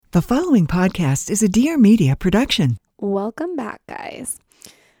The following podcast is a Dear Media production. Welcome back, guys.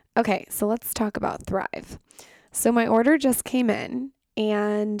 Okay, so let's talk about Thrive. So my order just came in,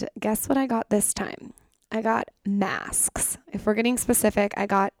 and guess what I got this time? I got masks. If we're getting specific, I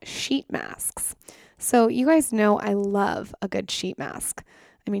got sheet masks. So you guys know I love a good sheet mask.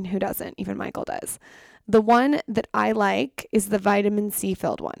 I mean, who doesn't? Even Michael does. The one that I like is the vitamin C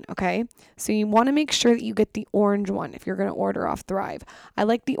filled one, okay? So you want to make sure that you get the orange one if you're going to order off Thrive. I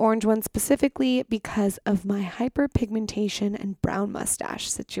like the orange one specifically because of my hyperpigmentation and brown mustache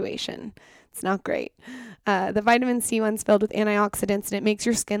situation. It's not great. The vitamin C one's filled with antioxidants and it makes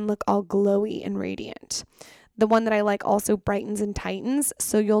your skin look all glowy and radiant. The one that I like also brightens and tightens,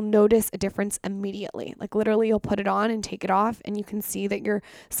 so you'll notice a difference immediately. Like literally you'll put it on and take it off and you can see that your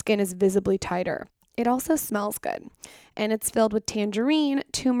skin is visibly tighter. It also smells good, and it's filled with tangerine,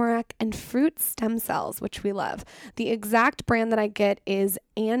 turmeric, and fruit stem cells, which we love. The exact brand that I get is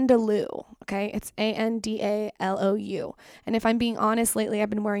Andalou, okay? It's Andalou. And if I'm being honest, lately I've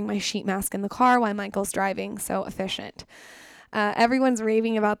been wearing my sheet mask in the car while Michael's driving, so efficient. Everyone's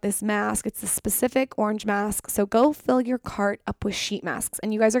raving about this mask. It's a specific orange mask. So go fill your cart up with sheet masks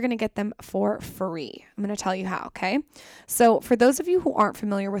and you guys are going to get them for free. I'm going to tell you how, okay? So for those of you who aren't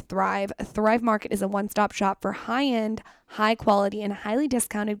familiar with Thrive, Thrive Market is a one-stop shop for high-end, high quality, and highly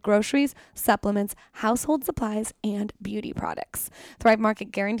discounted groceries, supplements, household supplies, and beauty products. Thrive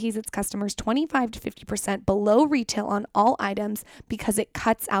Market guarantees its customers 25 to 50% below retail on all items because it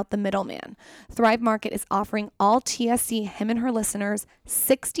cuts out the middleman. Thrive Market is offering all TSC him and her listeners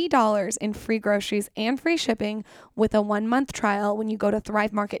 $60 in free groceries and free shipping with a 1-month trial when you go to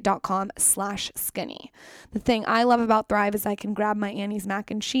thrivemarket.com/skinny. The thing I love about Thrive is I can grab my Annie's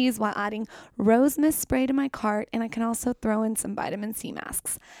mac and cheese while adding rose mist spray to my cart, and I can also throw in some vitamin C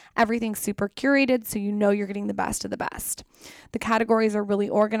masks. Everything's super curated, so you know you're getting the best of the best. The categories are really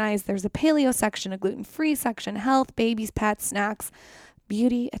organized. There's a paleo section, a gluten-free section, health, babies, pets, snacks,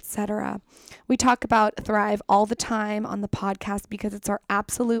 beauty, etc. We talk about Thrive all the time on the podcast because it's our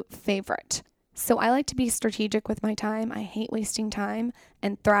absolute favorite. So I like to be strategic with my time. I hate wasting time,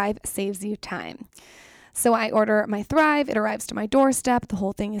 and Thrive saves you time. So I order my Thrive. It arrives to my doorstep. The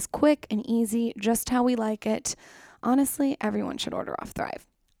whole thing is quick and easy, just how we like it. Honestly, everyone should order off Thrive.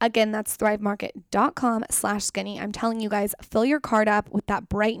 Again, that's thrivemarket.com/skinny. I'm telling you guys, fill your cart up with that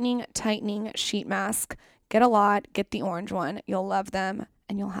brightening, tightening sheet mask. Get a lot, get the orange one. You'll love them,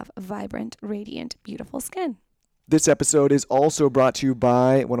 and you'll have vibrant, radiant, beautiful skin. This episode is also brought to you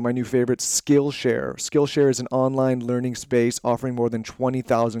by one of my new favorites, Skillshare. Skillshare is an online learning space offering more than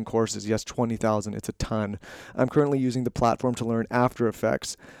 20,000 courses. Yes, 20,000. It's a ton. I'm currently using the platform to learn After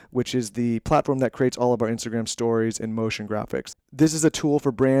Effects, which is the platform that creates all of our Instagram stories and motion graphics. This is a tool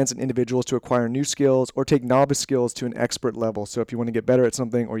for brands and individuals to acquire new skills or take novice skills to an expert level. So if you want to get better at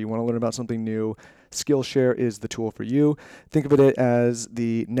something or you want to learn about something new, Skillshare is the tool for you. Think of it as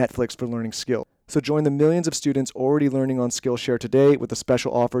the Netflix for learning skills. So join the millions of students already learning on Skillshare today with a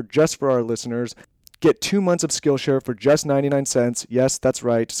special offer just for our listeners. Get 2 months of Skillshare for just 99 cents. Yes, that's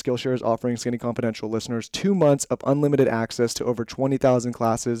right. Skillshare is offering Skinny Confidential listeners 2 months of unlimited access to over 20,000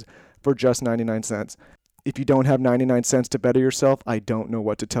 classes for just 99 cents. If you don't have 99 cents to better yourself, I don't know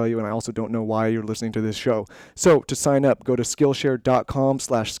what to tell you, and I also don't know why you're listening to this show. So to sign up, go to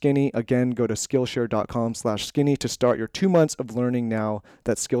Skillshare.com/skinny. Again, go to Skillshare.com/skinny to start your 2 months of learning now.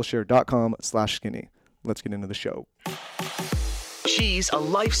 That's Skillshare.com/skinny. Let's get into the show. She's a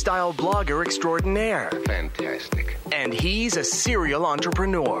lifestyle blogger extraordinaire. Fantastic. And he's a serial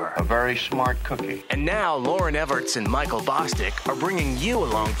entrepreneur. A very smart cookie. And now Lauren Everts and Michael Bostic are bringing you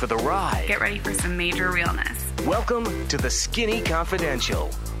along for the ride. Get ready for some major realness. Welcome to the Skinny Confidential.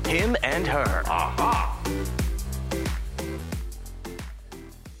 Him and her. Aha!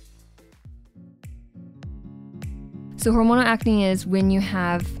 So hormonal acne is when you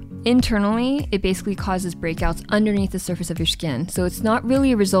have internally, it basically causes breakouts underneath the surface of your skin. So it's not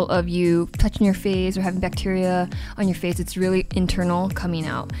really a result of you touching your face or having bacteria on your face. It's really internal coming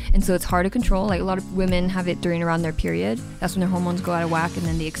out. And so it's hard to control. Like a lot of women have it around their period. That's when their hormones go out of whack and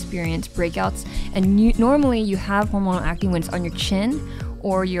then they experience breakouts. And normally you have hormonal acne when it's on your chin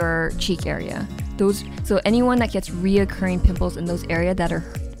or your cheek area. So anyone that gets reoccurring pimples in those areas that are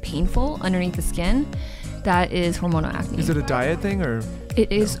painful underneath the skin, that is hormonal acne. Is it a diet thing or? It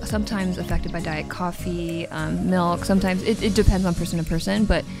is sometimes affected by diet, coffee, milk. Sometimes it depends on person to person,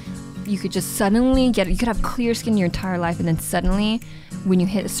 but you could just suddenly you could have clear skin your entire life, and then suddenly when you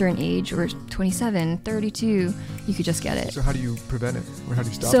hit a certain age, or 27, 32, you could just get it. So how do you prevent it, or how do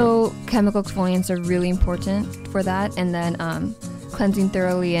you stop it? So chemical exfoliants are really important for that, and then cleansing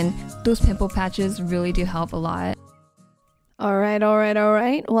thoroughly, and those pimple patches really do help a lot. All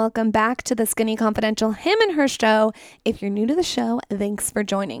right. Welcome back to the Skinny Confidential Him and Her show. If you're new to the show, thanks for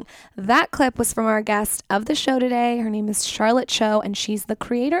joining. That clip was from our guest of the show today. Her name is Charlotte Cho, and she's the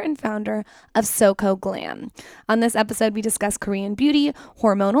creator and founder of SoCo Glam. On this episode, we discuss Korean beauty,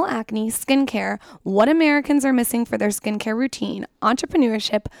 hormonal acne, skincare, what Americans are missing for their skincare routine,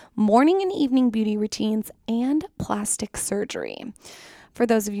 entrepreneurship, morning and evening beauty routines, and plastic surgery. For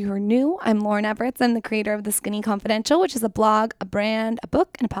those of you who are new, I'm Lauren Everett. I'm the creator of The Skinny Confidential, which is a blog, a brand, a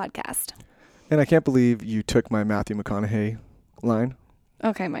book, and a podcast. And I can't believe you took my Matthew McConaughey line.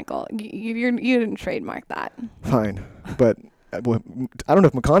 Okay, Michael, you didn't trademark that. Fine, but I don't know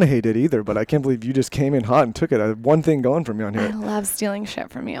if McConaughey did either, but I can't believe you just came in hot and took it. I had one thing going for me on here. I love stealing shit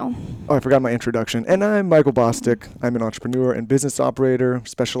from you. Oh, I forgot my introduction. And I'm Michael Bostic. I'm an entrepreneur and business operator,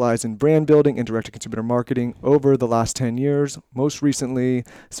 specialized in brand building and direct-to-consumer marketing over the last 10 years. Most recently,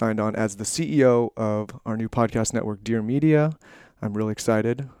 signed on as the CEO of our new podcast network, Dear Media. I'm really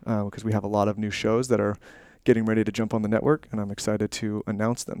excited because we have a lot of new shows that are getting ready to jump on the network, and I'm excited to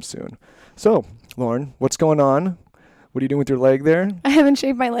announce them soon. So, Lauren, what's going on? What are you doing with your leg there? I haven't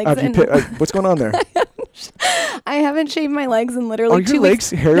shaved my legs. What's going on there? I haven't shaved my legs in literally 2 weeks. Are your legs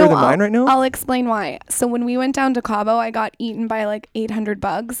hairier than mine right now? I'll explain why. So when we went down to Cabo, I got eaten by like 800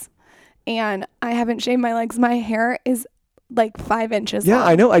 bugs, and I haven't shaved my legs. My hair is like 5 inches long. Yeah,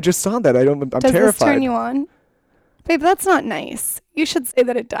 I know. I just saw that. I'm does terrified. Does this turn you on? Babe, that's not nice. You should say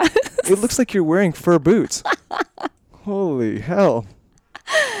that it does. It looks like you're wearing fur boots. Holy hell.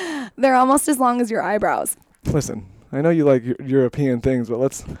 They're almost as long as your eyebrows. Listen, I know you like European things, but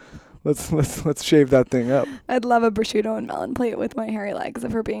let's shave that thing up. I'd love a prosciutto and melon plate with my hairy legs,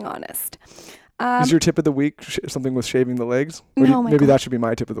 if we're being honest. Is your tip of the week something with shaving the legs? No, maybe that should be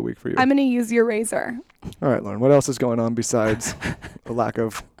my tip of the week for you. I'm going to use your razor. All right, Lauren. What else is going on besides a lack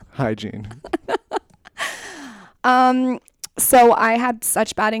of hygiene? So I had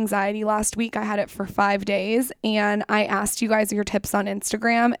such bad anxiety last week. I had it for 5 days, and I asked you guys your tips on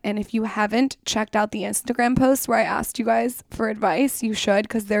Instagram. And if you haven't checked out the Instagram post where I asked you guys for advice, you should,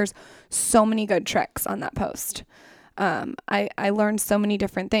 because there's so many good tricks on that post. I learned so many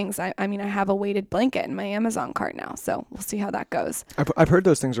different things. I mean, I have a weighted blanket in my Amazon cart now, so we'll see how that goes. I've heard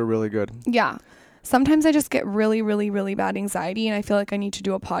those things are really good. Yeah. Sometimes I just get really, really, really bad anxiety, and I feel like I need to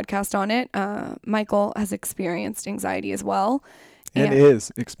do a podcast on it. Michael has experienced anxiety as well. And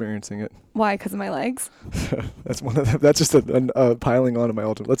is experiencing it. Why? Because of my legs? That's one of them. That's just a piling on of my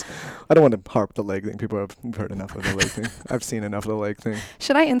ultimate. I don't want to harp the leg thing. People have heard enough of the leg thing. I've seen enough of the leg thing.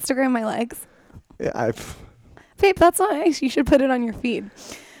 Should I Instagram my legs? Yeah, Babe, that's not nice. You should put it on your feed.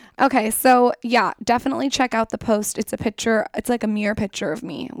 Okay, so yeah, definitely check out the post. It's a picture. It's like a mirror picture of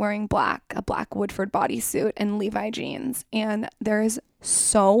me wearing a black Woodford bodysuit and Levi jeans. And there is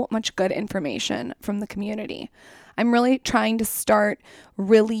so much good information from the community. I'm really trying to start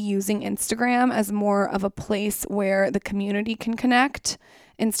really using Instagram as more of a place where the community can connect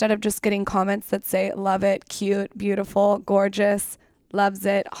instead of just getting comments that say, love it, cute, beautiful, gorgeous, loves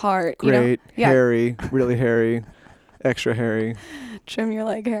it, heart. Great, hairy, really hairy, extra hairy. Trim your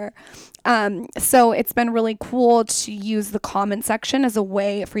leg hair. So it's been really cool to use the comment section as a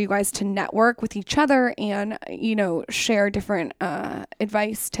way for you guys to network with each other and, share different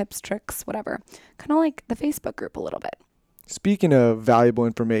advice, tips, tricks, whatever. Kind of like the Facebook group a little bit. Speaking of valuable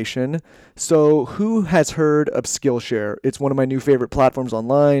information, so who has heard of Skillshare? It's one of my new favorite platforms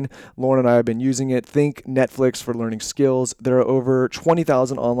online. Lauren and I have been using it. Think Netflix for learning skills. There are over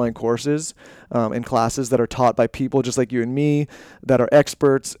 20,000 online courses and classes that are taught by people just like you and me that are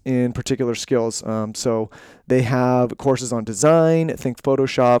experts in particular skills. So they have courses on design, think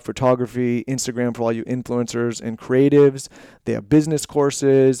Photoshop, photography, Instagram for all you influencers and creatives. They have business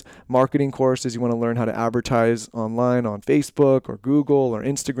courses, marketing courses. You want to learn how to advertise online on Facebook or Google or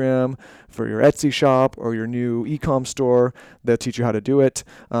Instagram for your Etsy shop or your new e-com store. They'll teach you how to do it.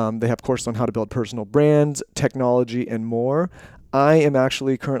 They have courses on how to build personal brands, technology, and more. I am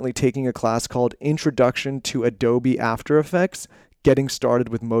actually currently taking a class called Introduction to Adobe After Effects, Getting Started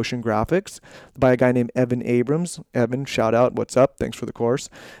with Motion Graphics by a guy named Evan Abrams. Evan, shout out, what's up? Thanks for the course.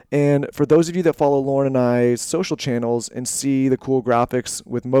 And for those of you that follow Lauren and I's social channels and see the cool graphics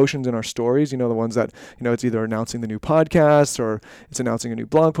with motions in our stories, the ones that, it's either announcing the new podcast or it's announcing a new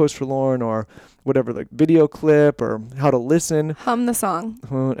blog post for Lauren or whatever, like video clip or how to listen. Hum the song.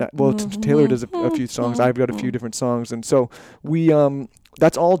 Taylor does a few songs. I've got a few different songs. And so we,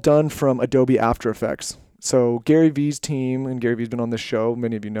 that's all done from Adobe After Effects. So Gary Vee's team, and Gary Vee's been on this show.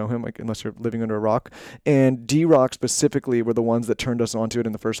 Many of you know him, like unless you're living under a rock. And D-Rock specifically were the ones that turned us onto it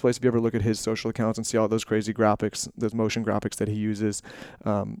in the first place. If you ever look at his social accounts and see all those crazy graphics, those motion graphics that he uses,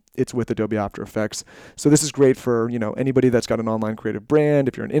 it's with Adobe After Effects. So this is great for, anybody that's got an online creative brand.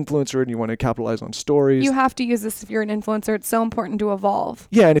 If you're an influencer and you want to capitalize on stories. You have to use this if you're an influencer. It's so important to evolve.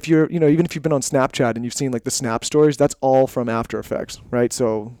 Yeah, and if you're, even if you've been on Snapchat and you've seen like the Snap stories, that's all from After Effects, right?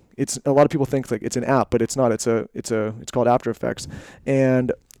 So it's a lot of people think like it's an app, but it's not. It's called After Effects,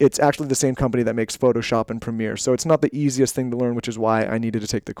 and it's actually the same company that makes Photoshop and Premiere. So it's not the easiest thing to learn, which is why I needed to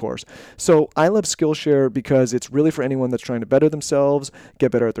take the course. So I love Skillshare because it's really for anyone that's trying to better themselves,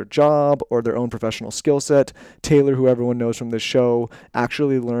 get better at their job or their own professional skill set. Taylor, who everyone knows from this show,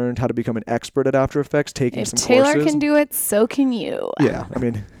 actually learned how to become an expert at After Effects, taking some courses. If Taylor can do it, so can you. Yeah, I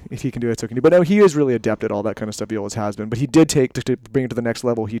mean, if he can do it, so can you. But no, he is really adept at all that kind of stuff. He always has been. But he did take, to bring it to the next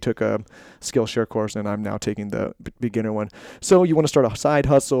level, he took a Skillshare course, and I'm now taking the beginner one. So you want to start a side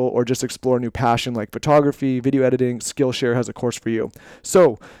hustle or just explore a new passion like photography, video editing, Skillshare has a course for you.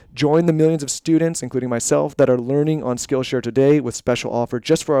 So join the millions of students, including myself, that are learning on Skillshare today with special offer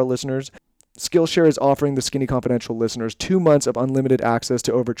just for our listeners. Skillshare is offering the Skinny Confidential listeners 2 months of unlimited access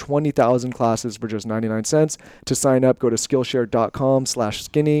to over 20,000 classes for just 99 cents. To sign up, go to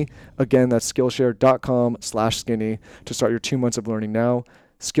Skillshare.com/skinny. Again, that's Skillshare.com/skinny to start your 2 months of learning now.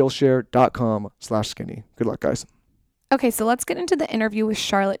 Skillshare.com/skinny. Good luck, guys. Okay, so let's get into the interview with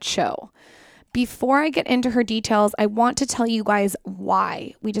Charlotte Cho. Before I get into her details, I want to tell you guys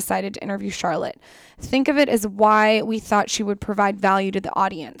why we decided to interview Charlotte. Think of it as why we thought she would provide value to the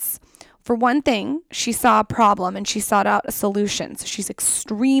audience. For one thing, she saw a problem and she sought out a solution, so she's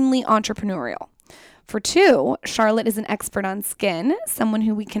extremely entrepreneurial. For two, Charlotte is an expert on skin, someone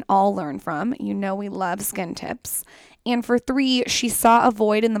who we can all learn from. You know we love skin tips. And for three, she saw a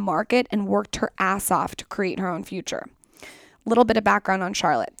void in the market and worked her ass off to create her own future. Little bit of background on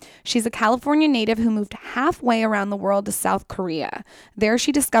Charlotte. She's a California native who moved halfway around the world to South Korea. There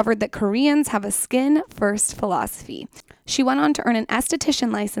she discovered that Koreans have a skin-first philosophy. She went on to earn an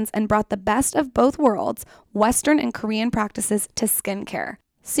esthetician license and brought the best of both worlds, Western and Korean practices, to skincare.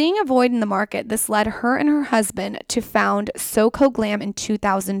 Seeing a void in the market, this led her and her husband to found SoCo Glam in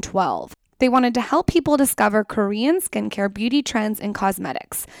 2012. They wanted to help people discover Korean skincare, beauty trends, and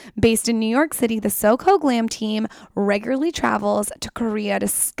cosmetics. Based in New York City, the SoCo Glam team regularly travels to Korea to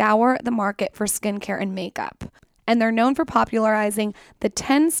scour the market for skincare and makeup. And they're known for popularizing the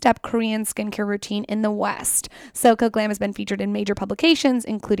 10-step Korean skincare routine in the West. SoCo Glam has been featured in major publications,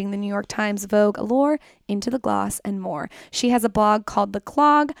 including the New York Times, Vogue, Allure, Into the Gloss, and more. She has a blog called The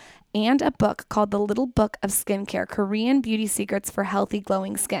Clog and a book called The Little Book of Skincare, Korean Beauty Secrets for Healthy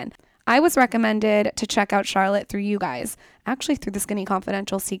Glowing Skin. I was recommended to check out Charlotte through you guys, actually through the Skinny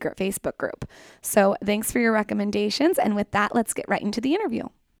Confidential secret Facebook group. So thanks for your recommendations. And with that, let's get right into the interview.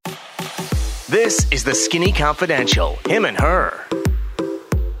 This is the Skinny Confidential, him and her.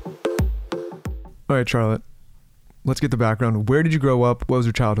 All right, Charlotte, let's get the background. Where did you grow up? What was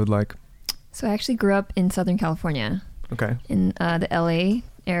your childhood like? So I actually grew up in Southern California. Okay. In the LA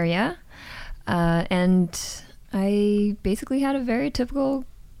area. And I basically had a very typical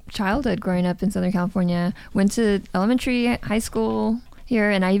childhood growing up in Southern California. Went to elementary, high school here,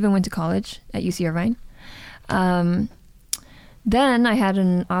 and I even went to college at UC Irvine. Then I had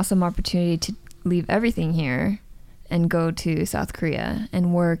an awesome opportunity to leave everything here and go to South Korea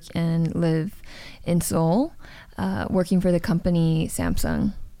and work and live in Seoul, working for the company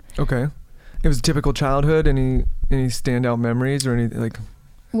Samsung. Okay. It was a typical childhood. Any standout memories or any like?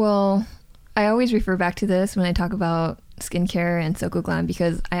 Well, I always refer back to this when I talk about skincare and SoCo Glam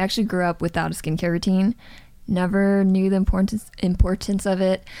because I actually grew up without a skincare routine. Never knew the importance of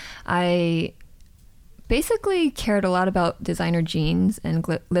it. I basically cared a lot about designer jeans and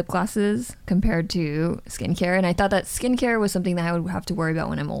lip glosses compared to skincare, and I thought that skincare was something that I would have to worry about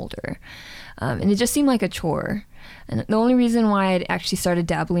when I'm older. And it just seemed like a chore. And the only reason why I actually started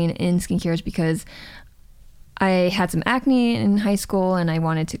dabbling in skincare is because I had some acne in high school and I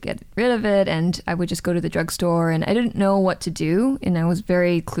wanted to get rid of it, and I would just go to the drugstore and I didn't know what to do and I was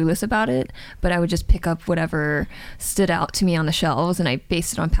very clueless about it, but I would just pick up whatever stood out to me on the shelves and I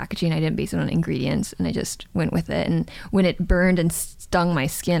based it on packaging. I didn't base it on ingredients and I just went with it. And when it burned and stung my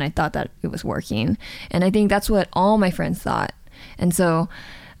skin, I thought that it was working. And I think that's what all my friends thought. And so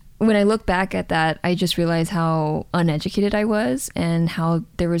when I look back at that, I just realized how uneducated I was and how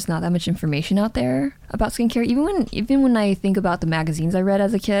there was not that much information out there about skincare. Even when I think about the magazines I read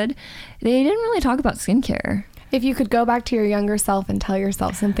as a kid, they didn't really talk about skincare. If you could go back to your younger self and tell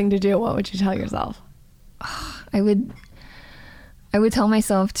yourself something to do, what would you tell yourself? I would I would tell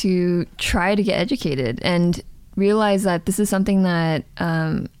myself to try to get educated and realize that this is something that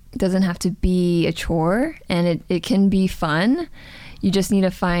doesn't have to be a chore, and it can be fun. You just need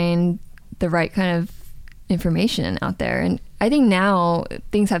to find the right kind of information out there. And I think now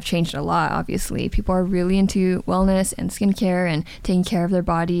things have changed a lot, obviously. People are really into wellness and skincare and taking care of their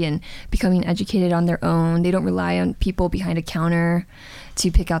body and becoming educated on their own. They don't rely on people behind a counter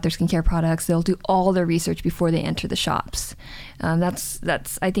to pick out their skincare products. They'll do all their research before they enter the shops.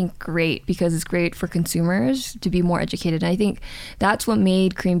 That's I think great, because it's great for consumers to be more educated. And I think that's what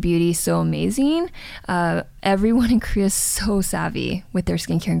made Korean beauty so amazing. Everyone in Korea is so savvy with their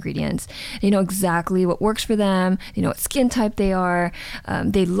skincare ingredients. They know exactly what works for them. They know what skin type they are.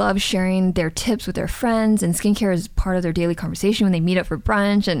 They love sharing their tips with their friends, and skincare is part of their daily conversation when they meet up for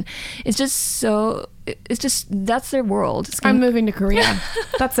brunch. And it's just that's their world. I'm moving to Korea.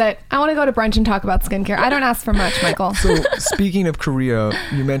 That's it. I want to go to brunch and talk about skincare. I don't ask for much, Michael. So speaking of Korea,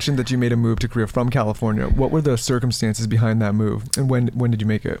 you mentioned that you made a move to Korea from California. What were the circumstances behind that move, and when did you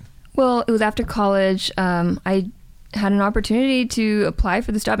make it? Well, it was after college. I had an opportunity to apply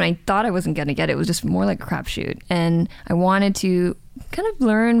for this job, and I thought I wasn't going to get it. It was just more like a crapshoot. And I wanted to kind of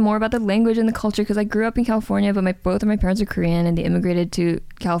learn more about the language and the culture, because I grew up in California, but both of my parents are Korean, and they immigrated to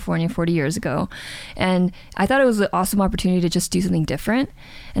California 40 years ago. And I thought it was an awesome opportunity to just do something different.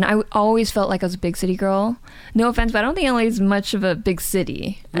 And I always felt like I was a big city girl. No offense, but I don't think LA is much of a big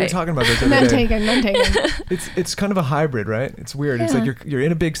city. We were talking about this the other None day. taken. It's kind of a hybrid, right? It's weird. Yeah. It's like you're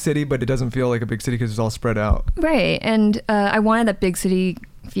in a big city, but it doesn't feel like a big city because it's all spread out. Right. And I wanted that big city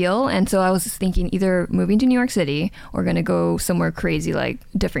feel, and so I was thinking either moving to New York City or going to go somewhere crazy, like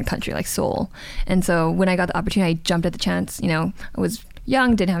a different country like Seoul. And so when I got the opportunity, I jumped at the chance. I was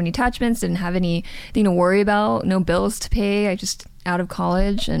young, didn't have any attachments, didn't have anything to worry about, no bills to pay. I just out of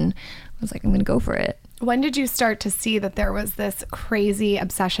college, and I was like, I'm going to go for it. When did you start to see that there was this crazy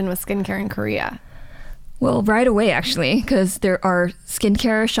obsession with skincare in Korea? Well, right away, actually, because there are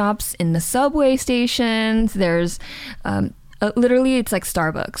skincare shops in the subway stations. There's literally, it's like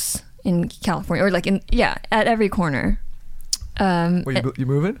Starbucks in California, or like at every corner. You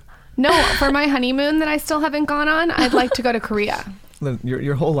moving? No, for my honeymoon that I still haven't gone on, I'd like to go to Korea.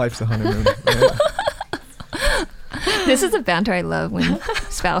 Your whole life's a honeymoon. Right? This is a banter I love when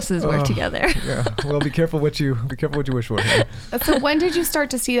spouses work together. Yeah. Well, be careful what you wish for. Here. So when did you start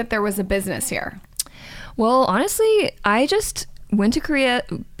to see that there was a business here? Well, honestly, I just went to Korea,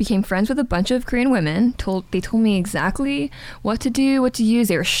 became friends with a bunch of Korean women. They told me exactly what to do, what to use.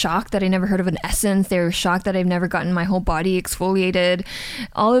 They were shocked that I never heard of an essence. They were shocked that I've never gotten my whole body exfoliated.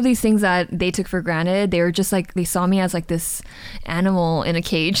 All of these things that they took for granted. They were just like, they saw me as like this animal in a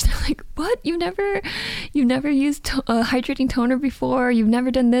cage. They're like, what? You've never used a hydrating toner before? You've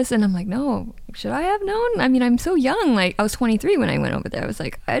never done this? And I'm like, no, should I have known? I mean, I'm so young. Like, I was 23 when I went over there. I was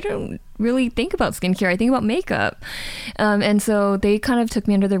like, I don't really think about skincare. I think about makeup. And so they kind of took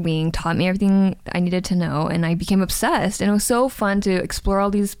me under their wing, taught me everything I needed to know, and I became obsessed. And it was so fun to explore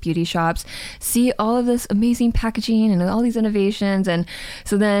all these beauty shops, see all of this amazing packaging and all these innovations. And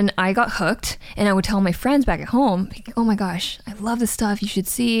so then I got hooked, and I would tell my friends back at home, like, oh my gosh, I love this stuff. You should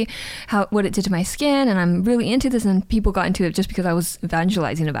see what it did to my skin, and I'm really into this. And people got into it just because I was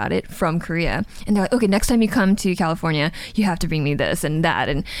evangelizing about it from Korea. And they're like, okay, next time you come to California, you have to bring me this and that.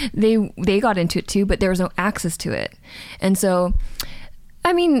 And they got into it too, but there was no access to it. And so,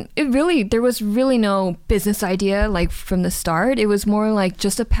 I mean, there was really no business idea like from the start. It was more like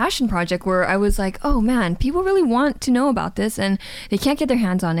just a passion project where I was like, oh man, people really want to know about this and they can't get their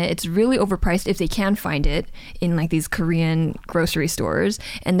hands on it. It's really overpriced if they can find it in like these Korean grocery stores.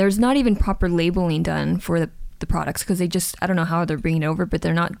 And there's not even proper labeling done for the products because I don't know how they're bringing it over, but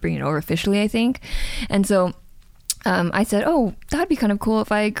they're not bringing it over officially, I think. And so I said, oh, that'd be kind of cool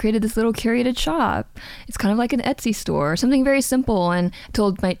if I created this little curated shop. It's kind of like an Etsy store, something very simple. And I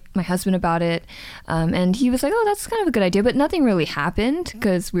told my husband about it. And he was like, oh, that's kind of a good idea. But nothing really happened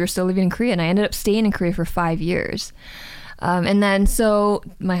because we were still living in Korea. And I ended up staying in Korea for 5 years. And then so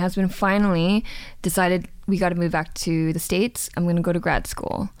my husband finally decided we got to move back to the States. I'm going to go to grad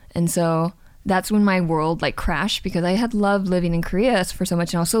school. And so that's when my world like crashed because I had loved living in Korea for so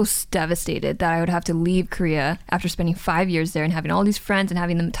much and I was so devastated that I would have to leave Korea after spending 5 years there and having all these friends and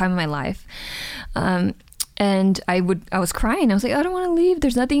having the time of my life. And I was crying. I was like, I don't want to leave.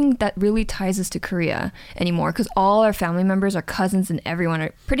 There's nothing that really ties us to Korea anymore because all our family members, our cousins and everyone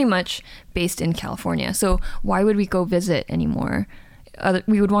are pretty much based in California. So why would we go visit anymore?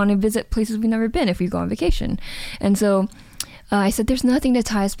 We would want to visit places we've never been if we go on vacation. And so I said, there's nothing to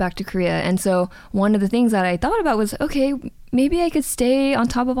tie us back to Korea. And so one of the things that I thought about was, okay, maybe I could stay on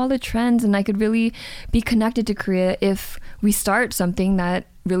top of all the trends and I could really be connected to Korea if we start something that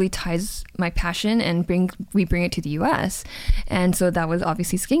really ties my passion and we bring it to the US. And so that was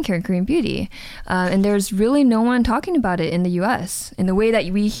obviously skincare and Korean beauty. And there's really no one talking about it in the US in the way that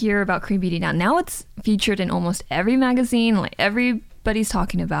we hear about Korean beauty now. Now it's featured in almost every magazine, like everybody's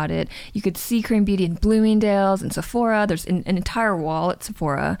talking about it. You could see Korean beauty in Bloomingdale's and Sephora. There's an entire wall at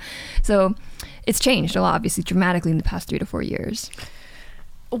Sephora. So it's changed a lot, obviously, dramatically in the past 3 to 4 years.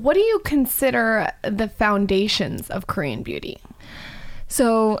 What do you consider the foundations of Korean beauty?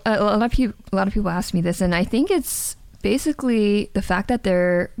 So a lot of people ask me this, and I think it's basically the fact that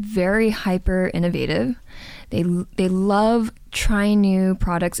they're very hyper innovative. They love trying new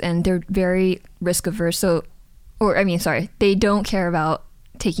products, and they're very risk averse. They don't care about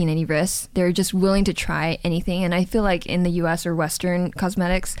taking any risks. They're just willing to try anything. And I feel like in the US or Western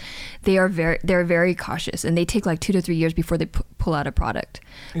cosmetics, they're very cautious, and they take like 2 to 3 years before they pull out a product.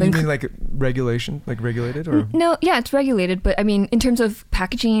 You mean like regulation, like regulated, or? No, yeah, it's regulated. But I mean, in terms of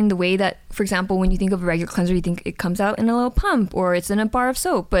packaging, the way that, for example, when you think of a regular cleanser, you think it comes out in a little pump or it's in a bar of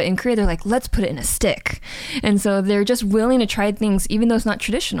soap. But in Korea, they're like, let's put it in a stick. And so they're just willing to try things, even though it's not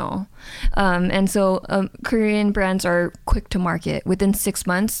traditional. And so Korean brands are quick to market. Within 6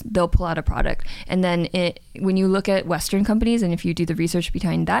 months, they'll pull out a product. And then when you look at Western companies, and if you do the research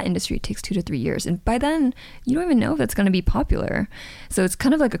behind that industry, it takes 2 to 3 years. And by then, you don't even know if it's going to be popular. So it's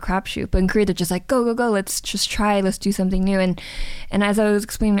kind of like a crapshoot. But in Korea, they're just like, go, let's just try, let's do something new. And as I was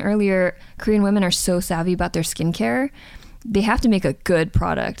explaining earlier, Korean women are so savvy about their skincare. They have to make a good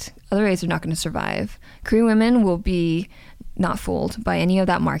product. Otherwise, they're not going to survive. Korean women will be not fooled by any of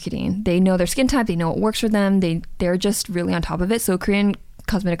that marketing. They know their skin type. They know what works for them. They're just really on top of it. So Korean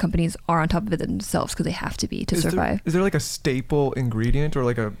cosmetic companies are on top of it themselves because they have to be to survive. Is there like a staple ingredient or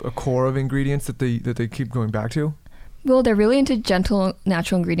like a core of ingredients that they keep going back to? Well, they're really into gentle,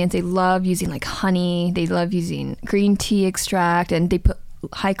 natural ingredients. They love using like honey. They love using green tea extract, and they put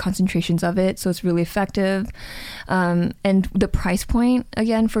high concentrations of it, so it's really effective. And the price point,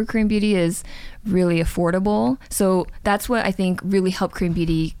 again, for Korean beauty is really affordable. So that's what I think really helped Korean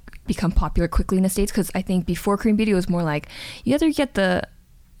beauty become popular quickly in the States, because I think before Korean beauty, it was more like you either get the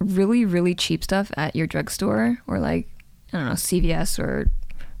really, really cheap stuff at your drugstore or like, I don't know, CVS or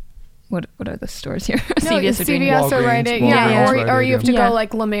what are the stores here? No, CVS or Rite Aid, or you have to go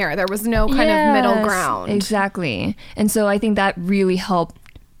like La Mer. There was no kind of middle ground. Exactly. And so I think that really helped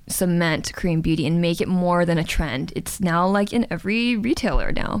cement Korean beauty and make it more than a trend. It's now like in every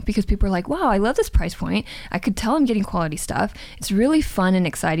retailer now, because people are like, wow, I love this price point. I could tell I'm getting quality stuff. It's really fun and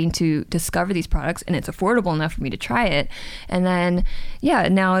exciting to discover these products, and it's affordable enough for me to try it. And then, yeah,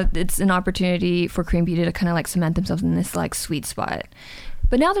 now it's an opportunity for Korean beauty to kind of like cement themselves in this like sweet spot.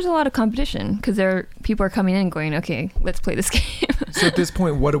 But now there's a lot of competition because people are coming in and going, okay, let's play this game. So at this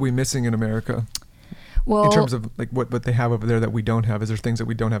point, what are we missing in America? Well, in terms of like what they have over there that we don't have? Is there things that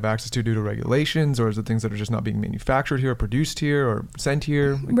we don't have access to due to regulations, or is it things that are just not being manufactured here, or produced here, or sent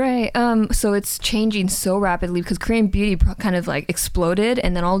here? Right. So it's changing so rapidly because Korean beauty kind of like exploded,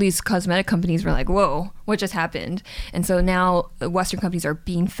 and then all these cosmetic companies were like, whoa, what just happened? And so now Western companies are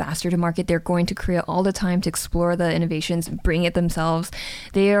being faster to market. They're going to Korea all the time to explore the innovations, bring it themselves.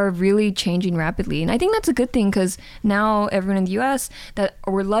 They are really changing rapidly. And I think that's a good thing, because now everyone in the US that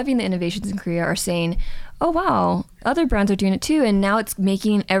were loving the innovations in Korea are saying, oh, wow, other brands are doing it too. And now it's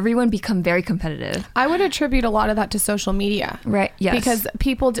making everyone become very competitive. I would attribute a lot of that to social media. Right, yes.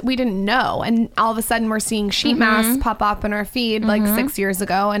 Because we didn't know. And all of a sudden we're seeing sheet masks pop up in our feed like 6 years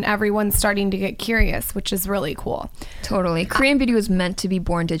ago, and everyone's starting to get curious, which is really cool. Totally. Korean beauty was meant to be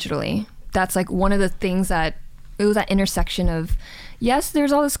born digitally. That's like one of the things that, it was that intersection of, yes,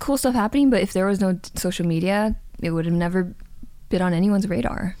 there's all this cool stuff happening, but if there was no social media, it would have never been on anyone's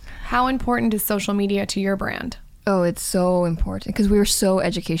radar. How important is social media to your brand? Oh, it's so important because we were so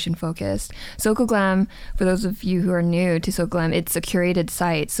education focused. SocoGlam, for those of you who are new to SocoGlam, it's a curated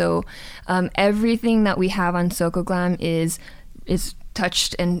site. So everything that we have on SocoGlam is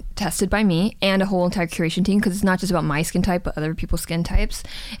touched and tested by me and a whole entire curation team, because it's not just about my skin type, but other people's skin types.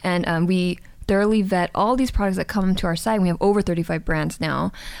 And we thoroughly vet all these products that come to our site. We have over 35 brands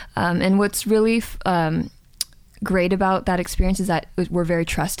now. And what's really great about that experience is that we're very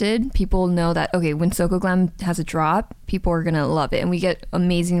trusted. People know that, okay, when SocoGlam has a drop, people are going to love it. And we get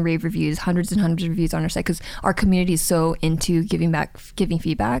amazing rave reviews, hundreds and hundreds of reviews on our site, because our community is so into giving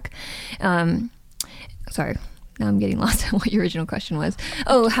feedback. Sorry, now I'm getting lost in what your original question was.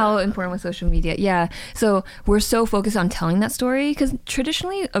 Oh, how important was social media? Yeah. So we're so focused on telling that story because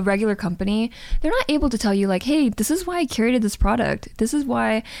traditionally a regular company, they're not able to tell you like, hey, this is why I curated this product. This is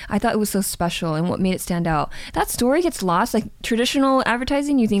why I thought it was so special and what made it stand out. That story gets lost. Like traditional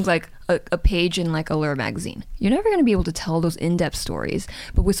advertising, you think like a page in like Allure magazine. You're never going to be able to tell those in-depth stories.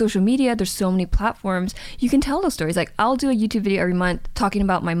 But with social media, there's so many platforms, you can tell those stories. Like I'll do a YouTube video every month talking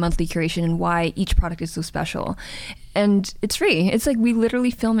about my monthly curation and why each product is so special. And it's free. It's like we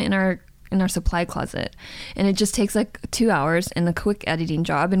literally film it in our supply closet. And it just takes like 2 hours and a quick editing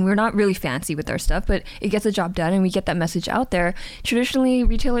job. And we're not really fancy with our stuff, but it gets the job done and we get that message out there. Traditionally,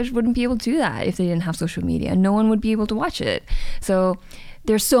 retailers wouldn't be able to do that if they didn't have social media. No one would be able to watch it. So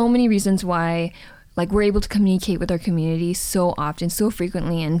there's so many reasons why like we're able to communicate with our community so often, so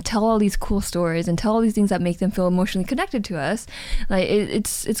frequently, and tell all these cool stories and tell all these things that make them feel emotionally connected to us. Like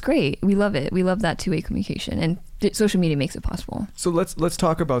it's great. We love it. We love that two-way communication, and social media makes it possible. So let's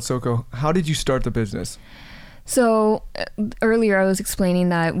talk about Soko. How did you start the business? So earlier I was explaining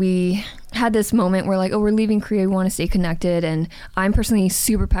that we had this moment where like, oh, we're leaving Korea, we want to stay connected, and I'm personally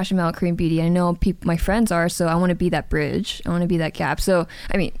super passionate about Korean beauty. I know my friends are, so I want to be that bridge. I want to be that gap. So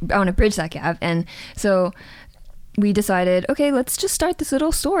I want to bridge that gap. And so we decided, okay, let's just start this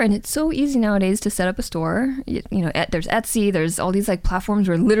little store. And it's so easy nowadays to set up a store. You know, there's Etsy, there's all these like platforms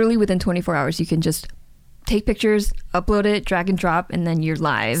where literally within 24 hours you can just take pictures, upload it, drag and drop, and then you're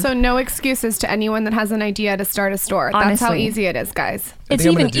live. So no excuses to anyone that has an idea to start a store. Honestly. That's how easy it is, guys. It's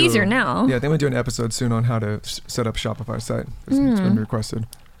even easier now. Yeah, I think I'm going to do an episode soon on how to set up a Shopify site. It's been requested.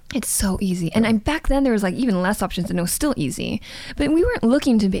 It's so easy. And back then there was like even less options and it was still easy. But we weren't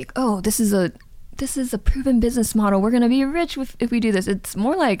looking to be, oh, this is a proven business model. We're going to be rich if we do this. It's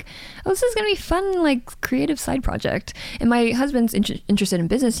more like, oh, this is going to be fun, like creative side project. And my husband's interested in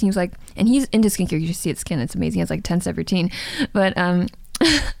business. He was like, and he's into skincare. You should see his skin. It's amazing. He has like 10-step routine. But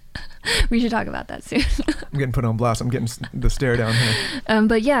we should talk about that soon. I'm getting put on blast. I'm getting the stare down here.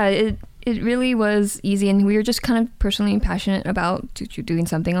 But yeah, it really was easy, and we were just kind of personally passionate about doing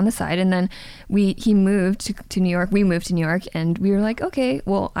something on the side. And then he moved to New York. We moved to New York, and we were like, okay,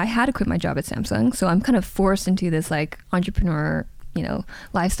 well, I had to quit my job at Samsung, so I'm kind of forced into this like entrepreneur,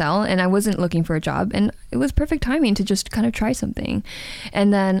 lifestyle, and I wasn't looking for a job, and it was perfect timing to just kind of try something.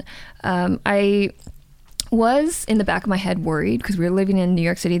 And then I was in the back of my head worried because we were living in New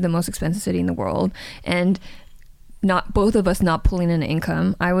York City, the most expensive city in the world, and not both of us not pulling in an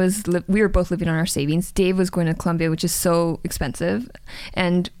income. We were both living on our savings. Dave was going to Columbia, which is so expensive,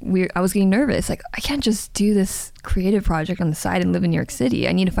 and I was getting nervous. Like, I can't just do this creative project on the side and live in New York City.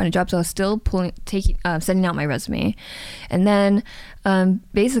 I need to find a job. So I was still sending out my resume, and then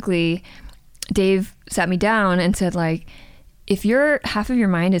basically Dave sat me down and said, like, if half of your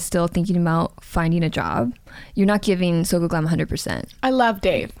mind is still thinking about finding a job, you're not giving Soko Glam 100%. I love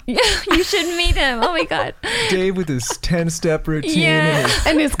Dave. Yeah, you should meet him. Oh my God. Dave with his 10-step routine. Yeah.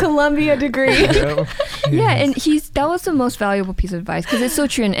 And his Columbia degree. Yeah, and that was the most valuable piece of advice, because it's so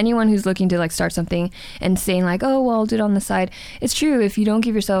true. And anyone who's looking to like start something and saying like, oh, well, I'll do it on the side. It's true. If you don't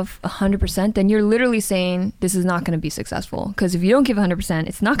give yourself 100%, then you're literally saying this is not going to be successful. Because if you don't give 100%,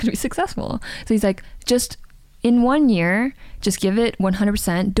 it's not going to be successful. So he's like, just in 1 year, just give it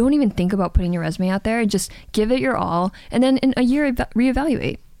 100%. Don't even think about putting your resume out there. Just give it your all. And then in a year,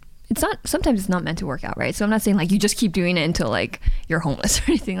 reevaluate. Sometimes it's not meant to work out, right? So I'm not saying like you just keep doing it until like you're homeless or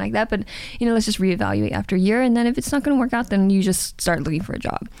anything like that. But, let's just reevaluate after a year. And then if it's not going to work out, then you just start looking for a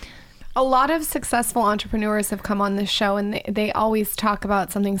job. A lot of successful entrepreneurs have come on this show, and they always talk about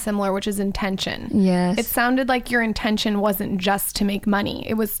something similar, which is intention. Yes. It sounded like your intention wasn't just to make money.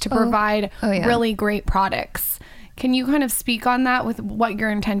 It was to provide really great products. Can you kind of speak on that with what your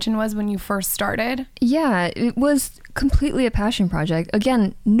intention was when you first started? Yeah, it was completely a passion project.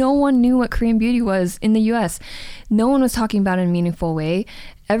 Again, no one knew what Korean beauty was in the US. No one was talking about it in a meaningful way.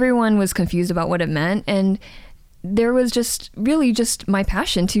 Everyone was confused about what it meant, and there was just my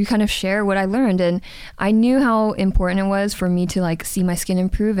passion to kind of share what I learned. And I knew how important it was for me to like see my skin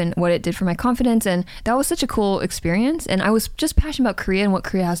improve and what it did for my confidence. And that was such a cool experience. And I was just passionate about Korea and what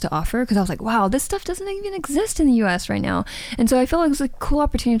Korea has to offer, because I was like, wow, this stuff doesn't even exist in the US right now. And so I felt like it was a cool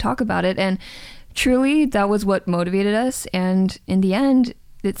opportunity to talk about it. And truly that was what motivated us. And in the end,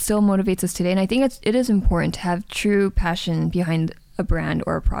 it still motivates us today. And I think it is important to have true passion behind a brand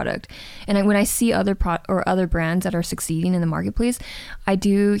or a product. And when I see other brands that are succeeding in the marketplace, I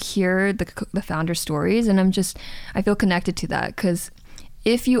do hear the founder stories, and I feel connected to that, because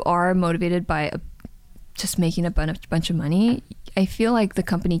if you are motivated by just making a bunch of money, I feel like the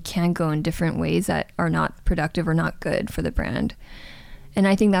company can go in different ways that are not productive or not good for the brand. And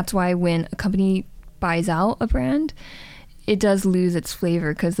I think that's why when a company buys out a brand, it does lose its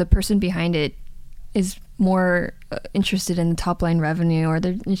flavor because the person behind it is more interested in the top line revenue, or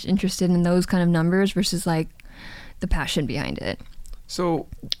they're interested in those kind of numbers versus like the passion behind it. So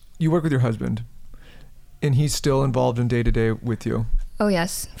you work with your husband and he's still involved in day-to-day with you. Oh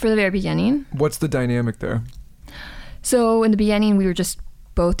yes, for the very beginning. What's the dynamic there? So in the beginning, we were just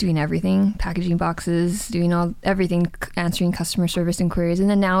both doing everything, packaging boxes, doing everything, answering customer service inquiries. And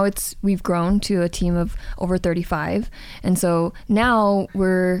then now we've grown to a team of over 35. And so now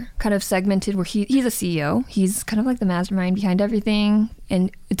we're kind of segmented where he's a CEO. He's kind of like the mastermind behind everything.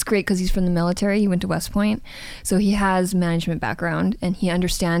 And it's great because he's from the military. He went to West Point. So he has management background and he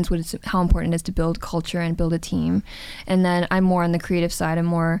understands how important it is to build culture and build a team. And then I'm more on the creative side. I'm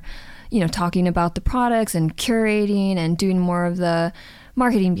more, talking about the products and curating and doing more of the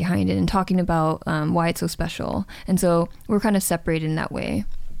marketing behind it and talking about why it's so special. And so we're kind of separated in that way.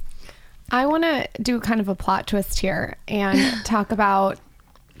 I want to do kind of a plot twist here and talk about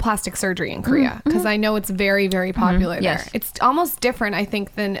plastic surgery in Korea, because I know it's very, very popular there. Yes. It's almost different, I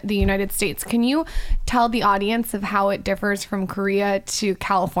think, than the United States. Can you tell the audience of how it differs from Korea to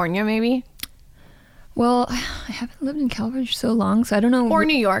California, maybe? Well, I haven't lived in California for so long, so I don't know. Or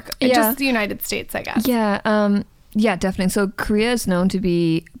New York. Yeah. Just the United States, I guess. Yeah, definitely. So Korea is known to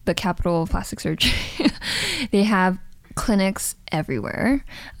be the capital of plastic surgery. They have clinics everywhere.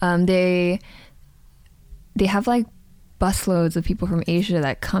 They have like busloads of people from Asia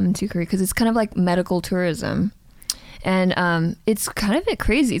that come to Korea because it's kind of like medical tourism. And it's kind of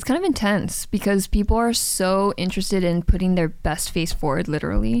crazy. It's kind of intense because people are so interested in putting their best face forward,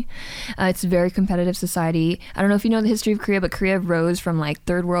 literally. It's a very competitive society. I don't know if you know the history of Korea, but Korea rose from like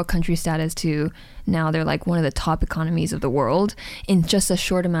third world country status to now they're like one of the top economies of the world in just a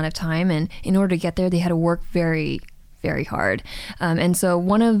short amount of time. And in order to get there, they had to work very, very hard. And so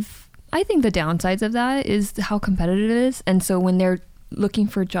one of, I think, the downsides of that is how competitive it is. And so when they're looking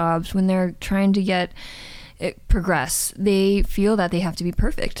for jobs, when they're trying to progress, they feel that they have to be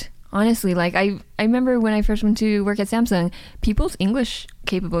perfect. Honestly, like I remember when I first went to work at Samsung, people's English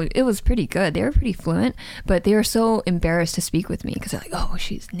capability, it was pretty good. They were pretty fluent, but they were so embarrassed to speak with me because they're like, oh,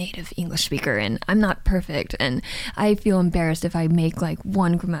 she's native English speaker and I'm not perfect. And I feel embarrassed if I make like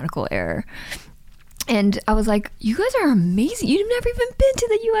one grammatical error. And I was like, you guys are amazing. You've never even been to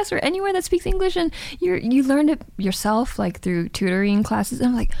the US or anywhere that speaks English, and you learned it yourself, like through tutoring classes. And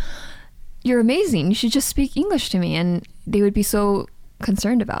I'm like, you're amazing. You should just speak English to me. And they would be so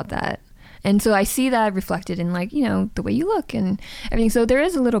concerned about that. And so I see that reflected in like, the way you look and everything. So there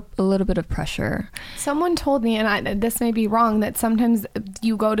is a little bit of pressure. Someone told me, and this may be wrong, that sometimes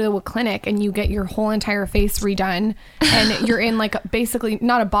you go to a clinic and you get your whole entire face redone and you're in like basically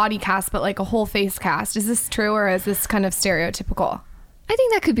not a body cast, but like a whole face cast. Is this true, or is this kind of stereotypical? I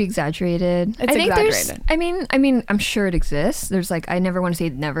think that could be exaggerated. It's exaggerated. I mean, I'm sure it exists. There's like, I never want to say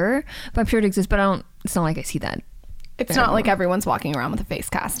never, but I'm sure it exists, but it's not like I see that. It's not like everyone's walking around with a face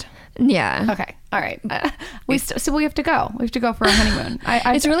cast. Yeah. Okay. All right. So we have to go. We have to go for a honeymoon.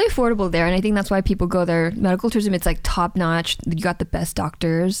 It's really affordable there, and I think that's why people go there. Medical tourism, it's like top notch. You got the best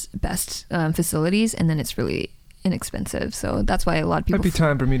doctors, best facilities, and then it's really inexpensive. So that's why a lot of people. Might be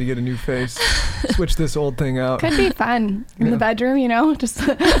time for me to get a new face. Switch this old thing out. Could be fun in the bedroom, just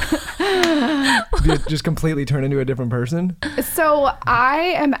just completely turn into a different person. So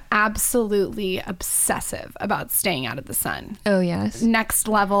I am absolutely obsessive about staying out of the sun. Oh yes. Next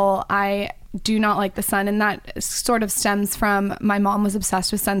level. I do not like the sun, and that sort of stems from my mom was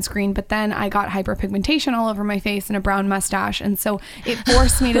obsessed with sunscreen, but then I got hyperpigmentation all over my face and a brown mustache, and so it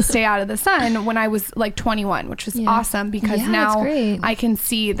forced me to stay out of the sun when I was like 21, which was awesome because now I can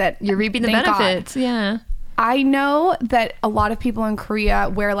see that you're reaping the benefits. Yeah. I know that a lot of people in Korea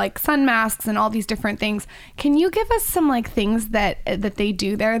wear like sun masks and all these different things. Can you give us some like things that they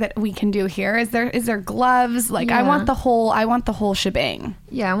do there that we can do here? Is there gloves? Like I want the whole shebang.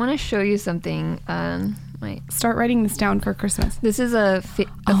 Yeah, I want to show you something. Start writing this down for Christmas. This is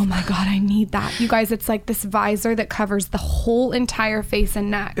oh my God, I need that. You guys, it's like this visor that covers the whole entire face and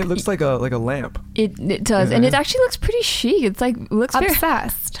neck. It looks like a lamp. It does, and it actually looks pretty chic. It's like looks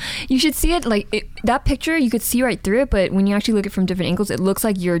obsessed. You should see it that picture. You could see right through it, but when you actually look at it from different angles, it looks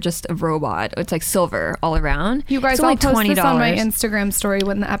like you're just a robot. It's like silver all around. You guys, it's I'll only post $20. This on my Instagram story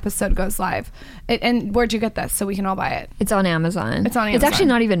when the episode goes live. And where'd you get this so we can all buy it? It's on Amazon. It's It's actually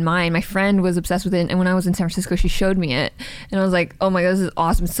not even mine. My friend was obsessed with it, and when I was in San Francisco, she showed me it, and I was like, oh my God, this is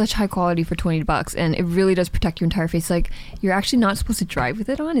awesome. It's such high quality for $20, and it really does protect your entire face. Like, you're actually not supposed to drive with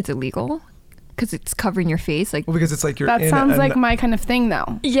it on. It's illegal. because it's covering your face. Like, Well, because it's like you're That in sounds like my kind of thing,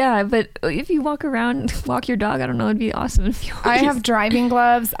 though. yeah, but if you walk your dog, I don't know, it'd be awesome if you I have driving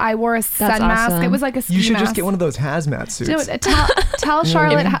gloves. I wore a sun mask. awesome. It was like a ski You should mask. just get one of those hazmat suits. Dude, tell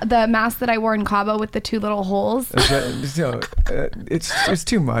Charlotte the mask that I wore in Cabo with the 2 little holes. It's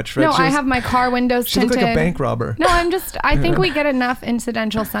too much, right? No, I have my car windows She tinted. looked like a bank robber. No, I think we get enough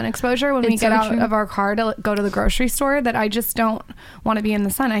incidental sun exposure when we It's get so out true. of our car to go to the grocery store that I just don't want to be in the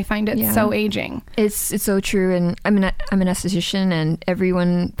sun. I find it so aging. It's so true, and I'm an esthetician, and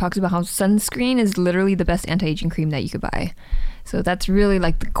everyone talks about how sunscreen is literally the best anti-aging cream that you could buy. So that's really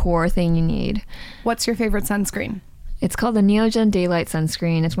like the core thing you need. What's your favorite sunscreen? It's called the Neogen Daylight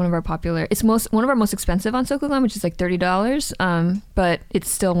Sunscreen. It's one of our popular. It's one of our most expensive on SoCoGlam, which is like $30. But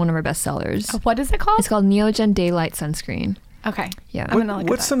it's still one of our best sellers. What is it called? It's called Neogen Daylight Sunscreen. Okay. Yeah. I'm gonna look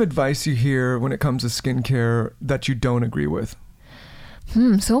What's at some advice you hear when it comes to skincare that you don't agree with?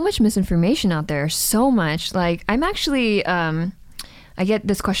 So much misinformation out there. So much. Like, I'm actually, I get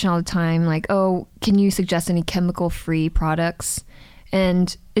this question all the time, like, oh, can you suggest any chemical-free products?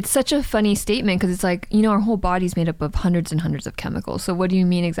 And it's such a funny statement because it's like, our whole body's made up of hundreds and hundreds of chemicals. So what do you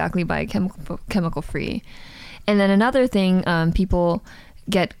mean exactly by chemical-free? And then another thing people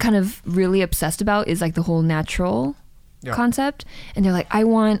get kind of really obsessed about is like the whole natural concept. And they're like, I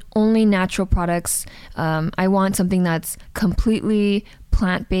want only natural products. I want something that's completely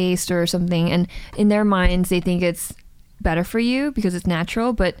plant-based or something. And in their minds, they think it's better for you because it's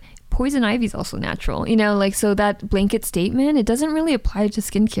natural, but poison ivy is also natural, so that blanket statement, it doesn't really apply to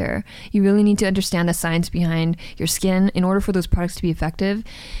skincare. You really need to understand the science behind your skin. In order for those products to be effective,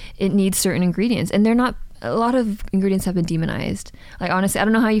 it needs certain ingredients, and a lot of ingredients have been demonized. Like, honestly, I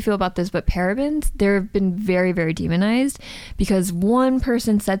don't know how you feel about this, but parabens, they've been very, very demonized because one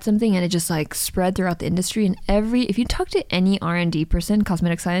person said something and it just like spread throughout the industry. And if you talk to any R&D person,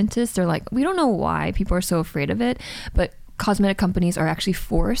 cosmetic scientists, they're like, we don't know why people are so afraid of it, but cosmetic companies are actually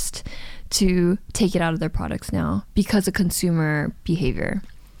forced to take it out of their products now because of consumer behavior.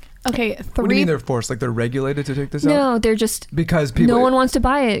 Okay, What do you mean they're forced? Like they're regulated to take this out? No, they're just because people. No one wants to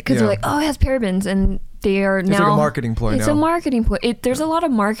buy it because they're like, oh, it has parabens, and they are now. It's like a marketing ploy. It's a marketing ploy. There's a lot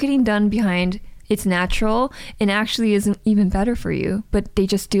of marketing done behind it's natural and actually isn't even better for you, but they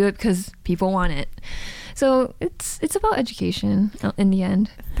just do it because people want it. So it's about education in the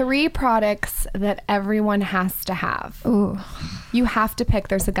end. 3 products that everyone has to have. Oh, You have to pick.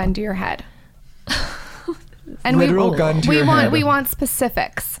 There's a gun to your head. And Literal gun to your head. We want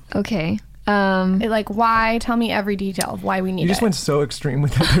specifics. okay. Like why? Tell me every detail of why we need it. You just went so extreme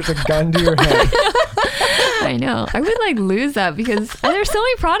with that. There's a gun to your head. I know. I would like lose that because there's so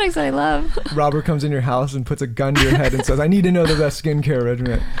many products that I love. Robert comes in your house and puts a gun to your head and says, I need to know the best skincare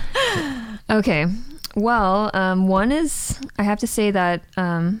regimen. Okay. Well, one is, I have to say that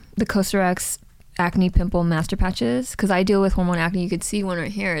the Cosrx acne pimple master patches, because I deal with hormonal acne. You could see one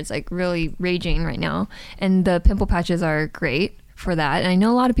right here. It's like really raging right now. And the pimple patches are great for that. And I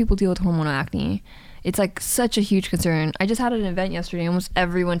know a lot of people deal with hormonal acne. It's like such a huge concern. I just had an event yesterday. Almost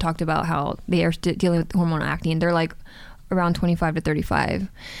everyone talked about how they are dealing with hormonal acne, and they're like around 25 to 35.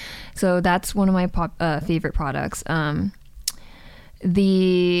 So that's one of my favorite products.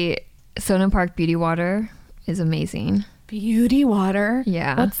 The Sonam Park Beauty Water is amazing. Beauty water?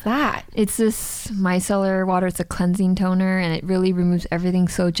 Yeah. What's that? It's this micellar water. It's a cleansing toner, and it really removes everything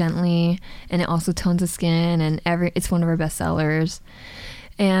so gently, and it also tones the skin, and it's one of our best sellers.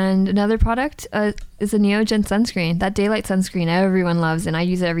 And another product is a Neogen sunscreen. That daylight sunscreen everyone loves, and I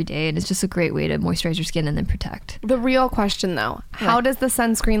use it every day, and it's just a great way to moisturize your skin and then protect. The real question, though, how does the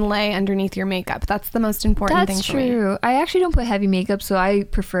sunscreen lay underneath your makeup? That's the most important thing for me. That's true. I actually don't put heavy makeup, so I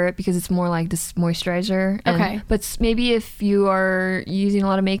prefer it because it's more like this moisturizer. Okay. But maybe if you are using a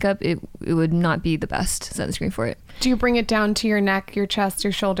lot of makeup, it would not be the best sunscreen for it. Do you bring it down to your neck, your chest,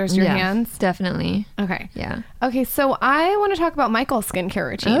 your shoulders, your hands? Definitely. Okay. Yeah. Okay, so I want to talk about Michael's skincare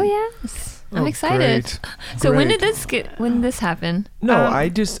routine. Oh, yes. I'm excited. Great. So when Great. did this happen? No,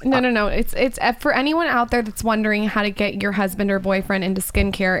 No. It's for anyone out there that's wondering how to get your husband or boyfriend into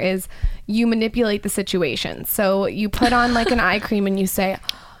skincare is you manipulate the situation. So you put on like an eye cream and you say,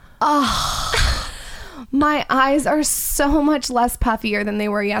 my eyes are so much less puffier than they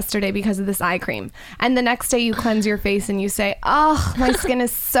were yesterday because of this eye cream. And the next day you cleanse your face and you say, oh, my skin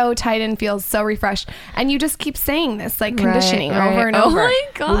is so tight and feels so refreshed. And you just keep saying this, like conditioning over and over. Oh my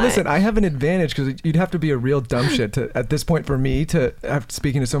God. Well, listen, I have an advantage because you'd have to be a real dumb shit at this point for me to, after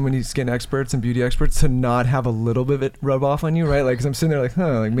speaking to so many skin experts and beauty experts, to not have a little bit of it rub off on you, right? Like, because I'm sitting there like,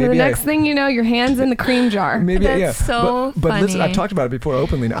 like maybe the next thing you know, your hand's in the cream jar. Maybe, That's so but listen, funny. I've talked about it before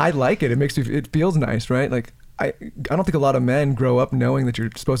openly. And I like it. It makes me, it feels nice, right? Like, I don't think a lot of men grow up knowing that you're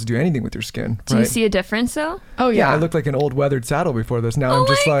supposed to do anything with your skin. Do you see a difference though? Oh Yeah, I looked like an old weathered saddle before this. Now I'm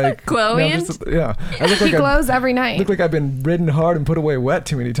just like glowing. I look He glows every night. Look like I've been ridden hard and put away wet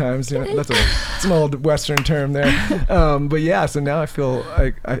too many times. You know, it's an old Western term there. But yeah, so now I feel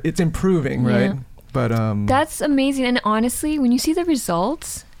like it's improving, right? Yeah. But that's amazing. And honestly, when you see the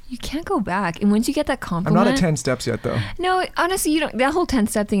results, you can't go back. And once you get that I'm compliment, not at 10 steps yet though. No, honestly, you don't. That whole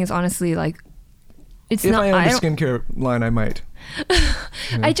 10-step thing is honestly like, it's If not. I owned a skincare line, I might.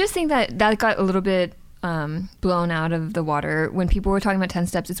 I just think that got a little bit blown out of the water when people were talking about 10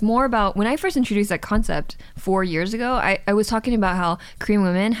 steps. It's more about when I first introduced that concept 4 years ago, I was talking about how Korean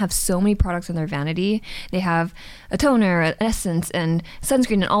women have so many products in their vanity. They have a toner, an essence, and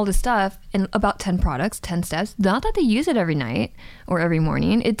sunscreen and all this stuff, and about 10 products, 10 steps. Not that they use it every night or every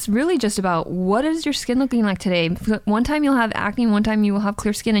morning. It's really just about what is your skin looking like today. One time you'll have acne, one time you will have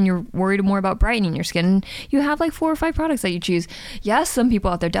clear skin, and you're worried more about brightening your skin. You have like 4 or 5 products that you choose. Yes, some people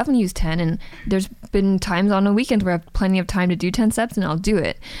out there definitely use 10, and there's been times on a weekend where I have plenty of time to do 10 steps and I'll do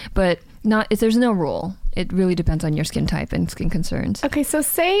it. But there's no rule. It really depends on your skin type and skin concerns. Okay, so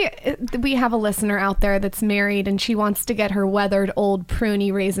say we have a listener out there that's married and she wants to get her weathered, old,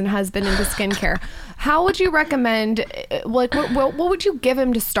 pruny raisin husband into skincare. How would you recommend, like, what would you give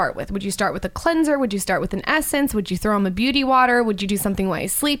him to start with? Would you start with a cleanser? Would you start with an essence? Would you throw him a beauty water? Would you do something while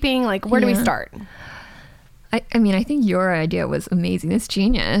he's sleeping? Like, where do we start? I mean, I think your idea was amazing. It's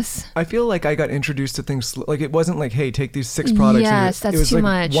genius. I feel like I got introduced to things like it wasn't like, hey, take these 6 products. Yes, that's it was too like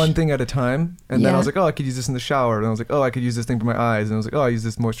much. one thing at a time. And then I was like, oh, I could use this in the shower. And I was like, oh, I could use this thing for my eyes. And I was like, oh, I use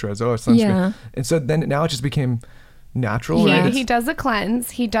this moisturizer. Oh, sunscreen. Yeah. And so then now it just became natural. Yeah. Right? He does a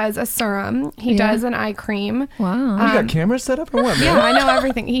cleanse. He does a serum. He does an eye cream. Wow. You got cameras set up or what, man? Yeah, I know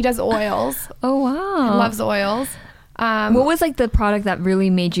everything. He does oils. Oh, wow. He loves oils. What was like the product that really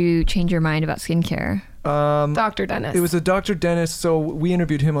made you change your mind about skincare? Dr. Dennis. It was a Dr. Dennis. So we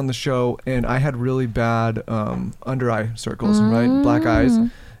interviewed him on the show, and I had really bad under eye circles, right? Black eyes.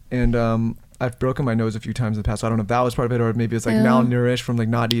 And I've broken my nose a few times in the past. So I don't know if that was part of it, or maybe it's like malnourished from like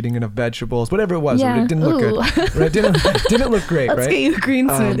not eating enough vegetables, whatever it was. Yeah. It didn't look good. Right? Didn't look great, Let's right? get you a green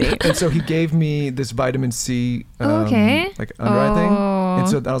smoothie. And so he gave me this vitamin C like under eye thing. And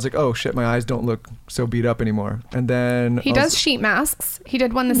so I was like, oh shit, my eyes don't look so beat up anymore. And then He does sheet masks. He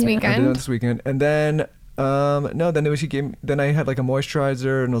did one this I did weekend. that this weekend. And then then I had like a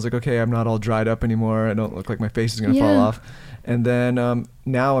moisturizer, and I was like, okay, I'm not all dried up anymore. I don't look like my face is gonna fall off. And then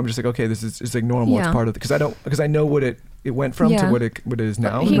now I'm just like, okay, this is like normal. It's part of it because I know what it went from to what it is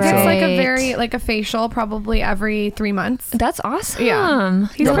now. He And gets so- like a very like a facial probably every 3 months. That's awesome. Yeah.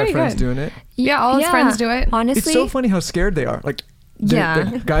 He's all my pretty friends good. doing it. Yeah, all his friends do it. Honestly, It's so funny how scared they are. Like,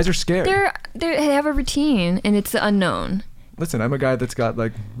 guys are scared. they have a routine, and it's the unknown. Listen, I'm a guy that's got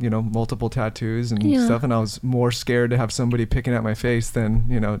like, multiple tattoos and stuff, and I was more scared to have somebody picking at my face than,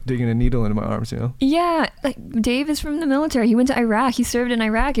 digging a needle into my arms, Yeah, like Dave is from the military. He went to Iraq. He served in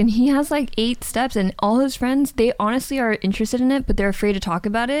Iraq, and he has like 8 steps, and all his friends, they honestly are interested in it, but they're afraid to talk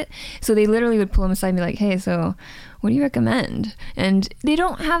about it. So they literally would pull him aside and be like, hey, so what do you recommend? And they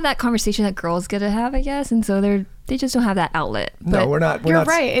don't have that conversation that girls get to have, I guess, and so they just don't have that outlet. No, we're not. You're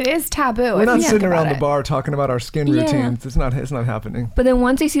right. It is taboo. We're not sitting around the it. bar talking about our skin routines. It's not happening. But then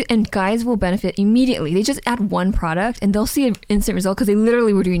once they see, and guys will benefit immediately. They just add one product and they'll see an instant result because they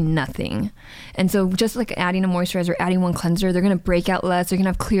literally were doing nothing. And so just like adding a moisturizer, adding one cleanser, they're going to break out less. They're going to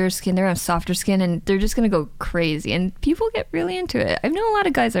have clearer skin. They're going to have softer skin, and they're just going to go crazy. And people get really into it. I know a lot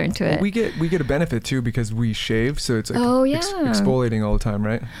of guys are into it. We get a benefit too because we shave, so it's like exfoliating all the time,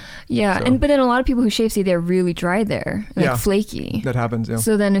 right? Yeah, So- but then a lot of people who shave say they're really dry there, like flaky. That happens, yeah.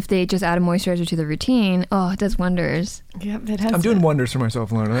 So then if they just add a moisturizer to the routine, it does wonders. Yep, it has. I'm doing wonders for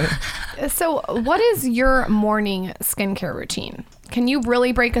myself, Lauren, right? So, what is your morning skincare routine? Can you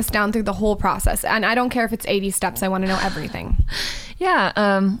really break us down through the whole process? And I don't care if it's 80 steps. I want to know everything.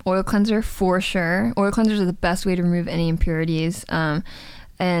 Yeah, oil cleanser for sure. Oil cleansers are the best way to remove any impurities.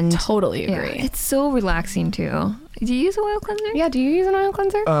 And Totally agree. it's so relaxing too. Do you use an oil cleanser? Yeah, do you use an oil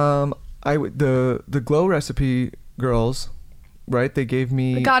cleanser? The Glow Recipe girls, right? They gave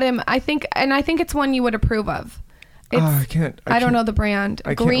me. Got him. I think it's one you would approve of. It's, I can't. I don't know the brand.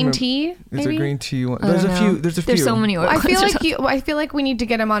 I can't Green remember. tea. There's Maybe? a green tea one. I There's don't a know. few. There's There's so many oil I feel cleansers. like I feel like we need to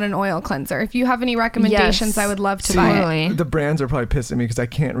get him on an oil cleanser. If you have any recommendations, Yes. I would love to See, buy it. Totally. the brands are probably pissing me because I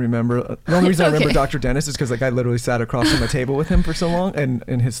can't remember. The only reason I remember Okay. Dr. Dennis is because I literally sat across from the table with him for so long, and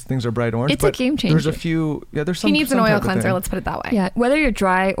his things are bright orange. It's a but game There's a changer. few. Yeah, there's some. He needs an some oil type of cleanser. thing. Let's put it that way. Yeah, whether you're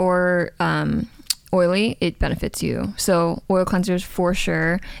dry or oily, it benefits you. So oil cleansers for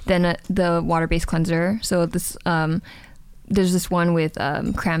sure. Then the water-based cleanser. So this there's this one with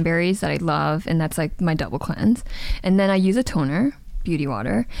cranberries that I love, and that's like my double cleanse. And then I use a toner, beauty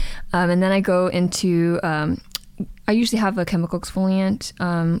water, and then I go into I usually have a chemical exfoliant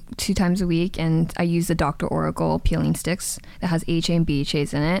 2 times a week, and I use the Dr. Oracle peeling sticks that has AHA and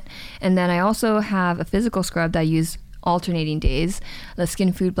BHAs in it. And then I also have a physical scrub that I use alternating days, the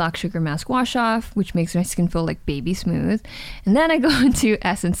Skin Food Black Sugar Mask Wash Off, which makes my skin feel like baby smooth. And then I go into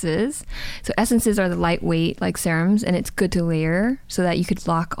essences. So essences are the lightweight like serums, and it's good to layer so that you could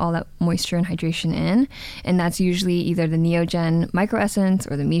lock all that moisture and hydration in. And that's usually either the Neogen Micro Essence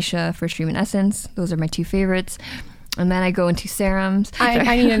or the Misha First Treatment Essence. Those are my 2 favorites. And then I go into serums.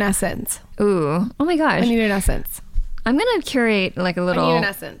 I need an essence. Ooh, oh my gosh! I need an essence. I'm gonna curate like a little. I need an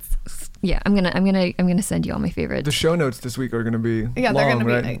essence. Yeah, I'm gonna send you all my favorites. The show notes this week are gonna be they're long, gonna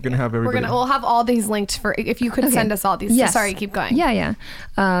be. right? Gonna have everybody. We'll have all these linked for if you could send us all these. Yes. Sorry, keep going. Yeah.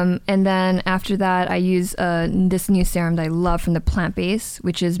 And then after that, I use this new serum that I love from the Plant Base,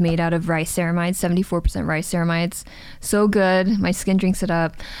 which is made out of rice ceramides, 74% rice ceramides. So good, my skin drinks it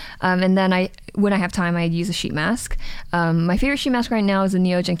up. And then when I have time, I use a sheet mask. My favorite sheet mask right now is a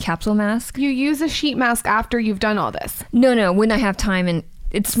Neogen capsule mask. You use a sheet mask after you've done all this? No, when I have time, and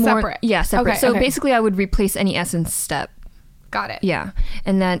it's more separate. Yeah, separate. Okay, so okay. basically, I would replace any essence step. Got it. Yeah,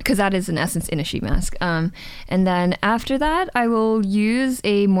 and then because that is an essence in a sheet mask. And then after that, I will use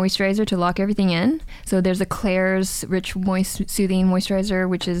a moisturizer to lock everything in. So there's a Klairs Rich Moist Soothing Moisturizer,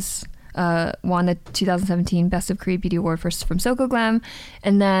 which is won the 2017 Best of Korea Beauty Award from Soko Glam.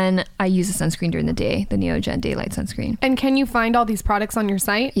 And then I use a sunscreen during the day, the Neogen Daylight Sunscreen. And can you find all these products on your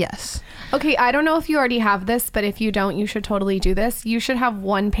site? Yes. Okay, I don't know if you already have this, but if you don't, you should totally do this. You should have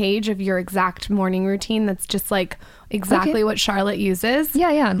 1 page of your exact morning routine that's just like exactly what Charlotte uses. Yeah,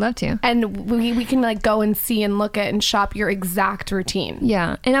 I'd love to. And we can like go and see and look at and shop your exact routine.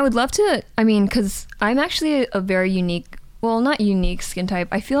 Yeah, and I would love to, because I'm actually a very unique, well, not unique skin type.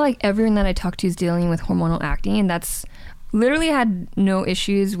 I feel like everyone that I talk to is dealing with hormonal acne, and that's literally had no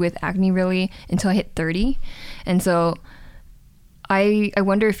issues with acne really until I hit 30. And so I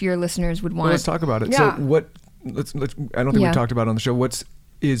wonder if your listeners would want. Well, let's talk about it. Yeah. So what? Let's. I don't think we talked about it on the show.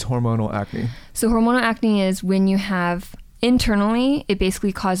 Is hormonal acne? So hormonal acne is when you have internally, it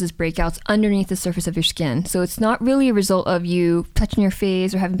basically causes breakouts underneath the surface of your skin. So it's not really a result of you touching your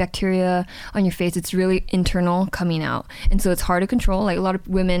face or having bacteria on your face. It's really internal coming out. And so it's hard to control. Like a lot of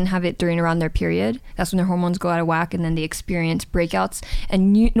women have it during around their period. That's when their hormones go out of whack, and then they experience breakouts.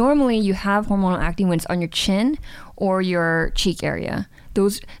 And normally you have hormonal acne when it's on your chin or your cheek area.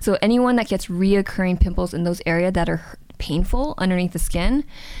 So anyone that gets reoccurring pimples in those areas that are painful underneath the skin,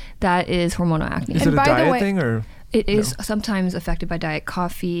 that is hormonal acne. Is it a diet thing or? It is sometimes affected by diet,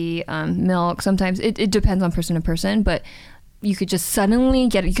 coffee, milk. Sometimes it depends on person to person, but you could just suddenly you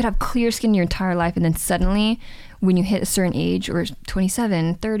could have clear skin your entire life, and then suddenly when you hit a certain age, or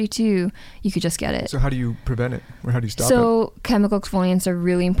 27, 32, you could just get it. So how do you prevent it, or how do you stop it? So chemical exfoliants are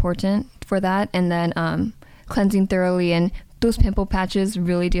really important for that, and then cleansing thoroughly, and those pimple patches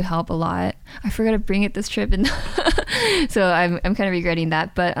really do help a lot. I forgot to bring it this trip, and so I'm kind of regretting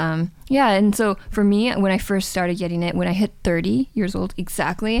that. But and so for me, when I first started getting it, when I hit 30 years old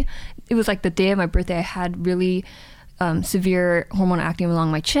exactly, it was like the day of my birthday. I had really severe hormonal acne along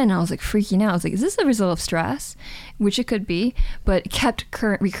my chin. I was like freaking out. I was like, is this a result of stress? Which it could be, but it kept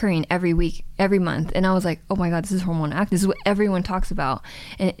recurring every week, every month. And I was like, oh my God, this is hormonal acne. This is what everyone talks about.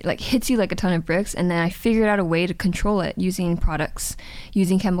 And it like hits you like a ton of bricks. And then I figured out a way to control it using products,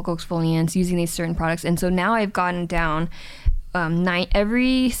 using chemical exfoliants, using these certain products. And so now I've gotten down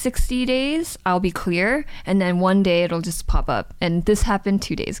every 60 days I'll be clear, and then one day it'll just pop up. And this happened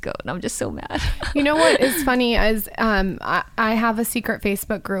 2 days ago, and I'm just so mad. You know what is funny is I have a secret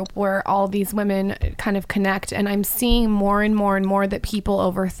Facebook group where all these women kind of connect, and I'm seeing more and more and more that people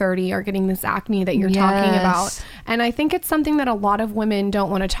over 30 are getting this acne that you're talking about. And I think it's something that a lot of women don't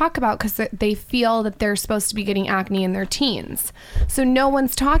want to talk about because they feel that they're supposed to be getting acne in their teens. So no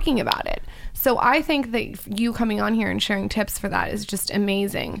one's talking about it. So I think that you coming on here and sharing tips for that is just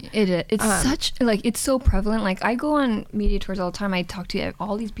amazing. It's such like, it's so prevalent. Like I go on media tours all the time. I talk to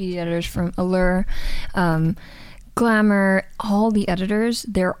all these beauty editors from Allure, Glamour, all the editors.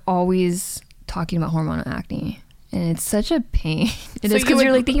 They're always talking about hormonal acne. And it's such a pain. It is, because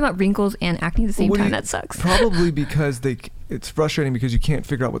you're like thinking about wrinkles and acne at the same time. That sucks. Probably because it's frustrating because you can't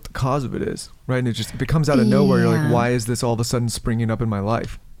figure out what the cause of it is, right? And it comes out of nowhere. You're like, why is this all of a sudden springing up in my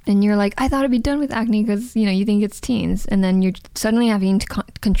life? And you're like, I thought I'd be done with acne because, you think it's teens. And then you're suddenly having to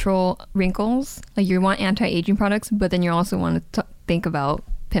control wrinkles. Like you want anti-aging products, but then you also want to think about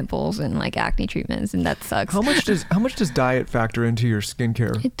pimples and like acne treatments, and that sucks. How much does diet factor into your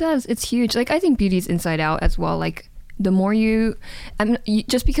skincare? It does. It's huge. Like I think beauty's inside out as well. Like the more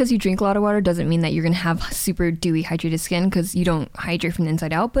just because you drink a lot of water doesn't mean that you're going to have super dewy hydrated skin, because you don't hydrate from the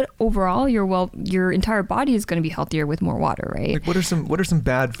inside out. But overall, your entire body is going to be healthier with more water, right? Like, what are some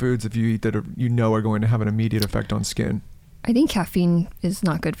bad foods if you eat that are going to have an immediate effect on skin? I think caffeine is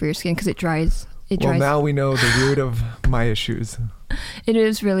not good for your skin because it dries. Well, now we know the root of my issues. It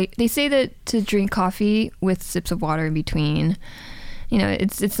is really. They say that to drink coffee with sips of water in between,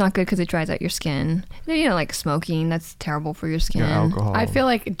 it's not good because it dries out your skin. Like smoking, that's terrible for your skin. Yeah, alcohol. I feel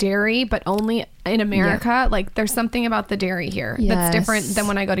like dairy, but only in America. Yeah. Like there's something about the dairy here that's different than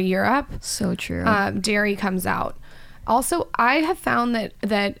when I go to Europe. So true. Dairy comes out. Also, I have found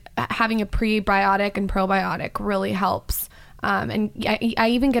that having a prebiotic and probiotic really helps. And I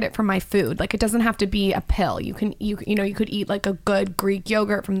even get it from my food. Like, it doesn't have to be a pill. You could eat like a good Greek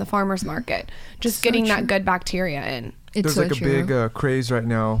yogurt from the farmer's market. Just getting that good bacteria in. There's like a big craze right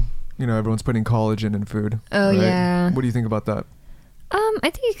now. Everyone's putting collagen in food. Oh, right? Yeah. What do you think about that? I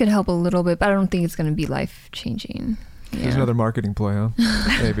think it could help a little bit, but I don't think it's going to be life changing. Yeah. There's another marketing play, huh?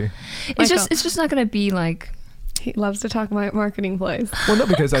 Maybe. It's just not going to be like. He loves to talk about marketing plays. Well, no,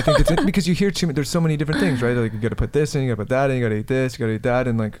 because I think it's because you hear there's so many different things, right? Like, you got to put this in, you got to put that in, you got to eat this, you got to eat that,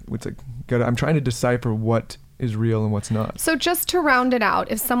 and like it's like I'm trying to decipher what is real and what's not. So just to round it out,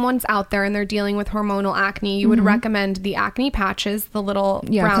 if someone's out there and they're dealing with hormonal acne, you would recommend the acne patches, the little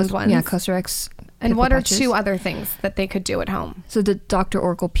round ones. Yeah, Cosrx. And what are 2 other things that they could do at home? So the Dr.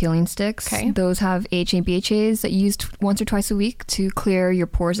 Oracle peeling sticks. Okay. Those have AHA and BHAs that you use once or twice a week to clear your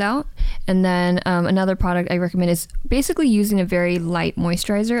pores out. And then another product I recommend is basically using a very light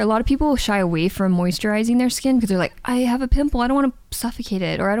moisturizer. A lot of people shy away from moisturizing their skin because they're like, I have a pimple, I don't want to suffocate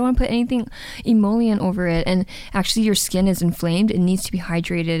it, or I don't want to put anything emollient over it. And actually your skin is inflamed. It needs to be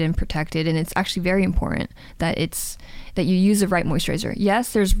hydrated and protected. And it's actually very important that you use the right moisturizer.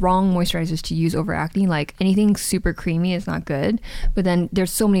 Yes, there's wrong moisturizers to use over acne. Like, anything super creamy is not good. But then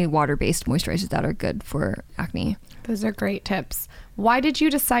there's so many water-based moisturizers that are good for acne. Those are great tips. Why did you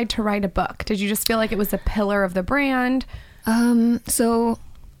decide to write a book? Did you just feel like it was a pillar of the brand? So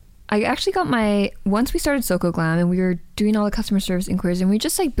I actually got once we started Soko Glam and we were doing all the customer service inquiries and we were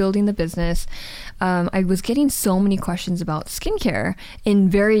just like building the business, I was getting so many questions about skincare in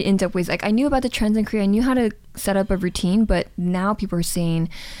very in-depth ways. Like, I knew about the trends in Korea, I knew how to set up a routine, but now people are saying,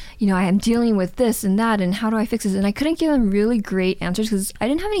 I am dealing with this and that, and how do I fix this? And I couldn't give them really great answers because I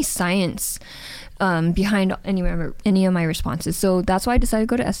didn't have any science behind any of my responses. So that's why I decided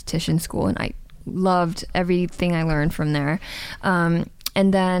to go to esthetician school, and I loved everything I learned from there.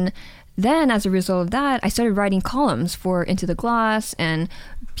 And then as a result of that, I started writing columns for Into the Gloss and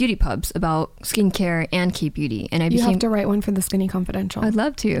beauty pubs about skincare and K-beauty. And you have to write one for the Skinny Confidential. I'd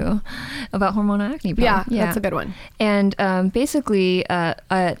love to, about hormonal acne. Yeah, that's a good one. And basically, an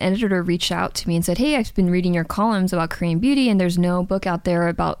editor reached out to me and said, hey, I've been reading your columns about Korean beauty, and there's no book out there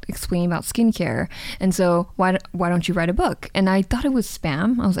about explaining about skincare. And so why don't you write a book? And I thought it was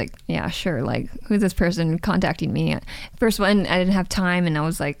spam. I was like, yeah, sure. Like, who's this person contacting me? First one, I didn't have time, and I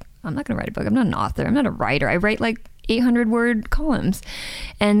was like, I'm not going to write a book. I'm not an author. I'm not a writer. I write like 800-word columns.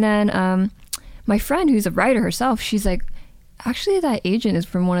 And then my friend, who's a writer herself, she's like, actually, that agent is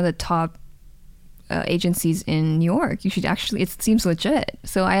from one of the top agencies in New York. You should actually, it seems legit.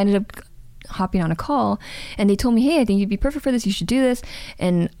 So I ended up hopping on a call, and they told me, hey, I think you'd be perfect for this. You should do this.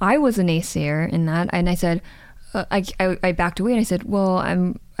 And I was a naysayer in that. And I said, I backed away, and I said, well,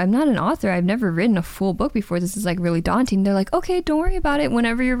 I'm not an author. I've never written a full book before. This is like really daunting. They're like, okay, don't worry about it.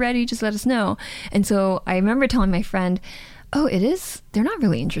 Whenever you're ready, just let us know. And so I remember telling my friend, oh, it is, they're not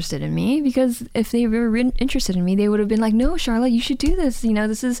really interested in me, because if they were interested in me, they would have been like, no, Charlotte, you should do this.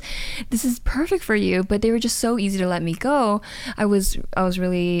 This is perfect for you. But they were just so easy to let me go. I was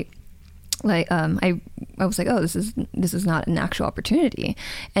really like, I was like, oh, this is not an actual opportunity.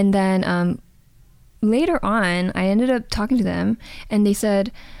 And then, later on, I ended up talking to them, and they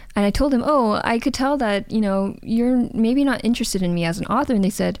said, and I told them, oh, I could tell that, you're maybe not interested in me as an author. And they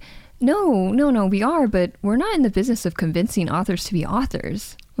said, no, we are, but we're not in the business of convincing authors to be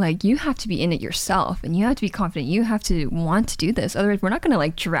authors. Like, you have to be in it yourself, and you have to be confident. You have to want to do this. Otherwise, we're not going to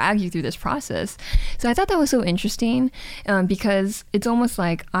like drag you through this process. So I thought that was so interesting, because it's almost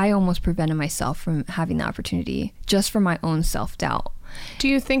like I almost prevented myself from having the opportunity just for my own self-doubt. Do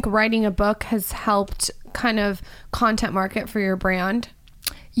you think writing a book has helped kind of content market for your brand?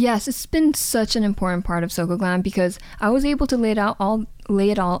 Yes, it's been such an important part of Soko Glam, because I was able to lay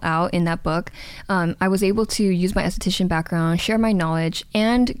it all out in that book. I was able to use my esthetician background, share my knowledge,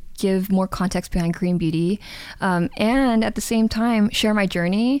 and give more context behind Korean beauty, and at the same time share my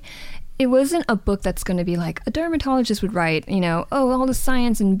journey. It wasn't a book that's going to be like a dermatologist would write, all the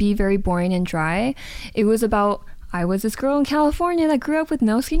science, and be very boring and dry. It was about I was this girl in California that grew up with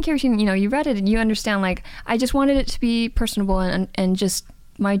no skincare routine. You know, you read it and you understand, like, I just wanted it to be personable and just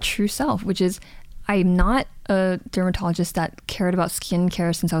my true self, which is I'm not a dermatologist that cared about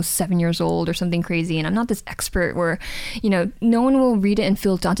skincare since I was 7 years old or something crazy. And I'm not this expert where, you know, no one will read it and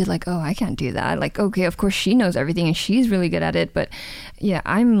feel daunted like, oh, I can't do that. Like, okay, of course she knows everything and she's really good at it. But yeah,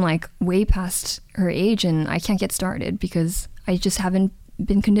 I'm like way past her age and I can't get started because I just haven't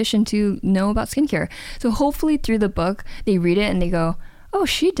been conditioned to know about skincare. So hopefully through the book, they read it and they go, oh,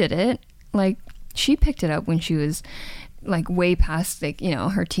 she did it. Like, she picked it up when she was like way past, like, you know,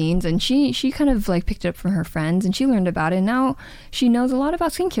 her teens, and she kind of like picked it up from her friends and she learned about it, and now she knows a lot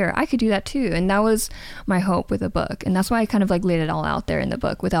about skincare. I could do that too, and that was my hope with the book, and that's why I kind of like laid it all out there in the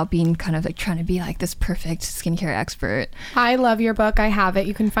book without being kind of like trying to be like this perfect skincare expert. I love your book. I have it.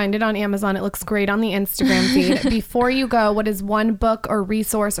 You can find it on Amazon. It looks great on the Instagram feed. Before you go, what is one book or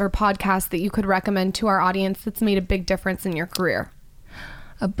resource or podcast that you could recommend to our audience that's made a big difference in your career?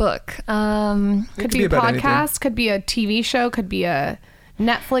 A book. Could be a podcast, could be a TV show, could be a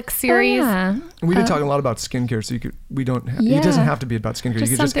Netflix series. Oh, yeah. We've been talking a lot about skincare, so Yeah. it doesn't have to be about skincare.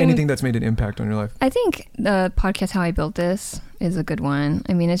 Just You could just something- anything that's made an impact on your life. I think the podcast How I Built This is a good one.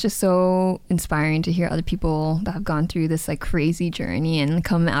 I mean, it's just so inspiring to hear other people that have gone through this like crazy journey and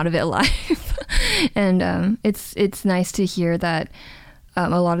come out of it alive. And it's nice to hear that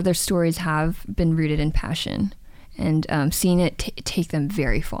a lot of their stories have been rooted in passion. And seeing it take them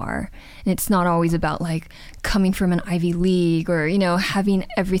very far. And it's not always about like coming from an Ivy League or, you know, having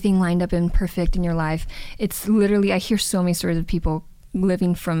everything lined up and perfect in your life. It's literally, I hear so many stories of people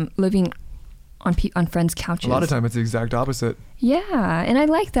living on friends' couches. A lot of time it's the exact opposite. Yeah, and I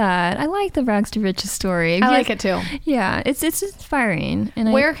like that. I like the rags to riches story. I like it too. Yeah, it's inspiring.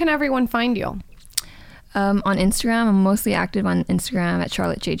 And Where can everyone find you? on Instagram, I'm mostly active on Instagram at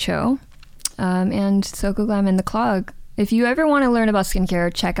Charlotte J. Cho. And SoCoGlam and The Clog. If you ever want to learn about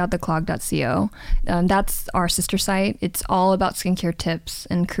skincare, check out theclog.co. That's our sister site. It's all about skincare tips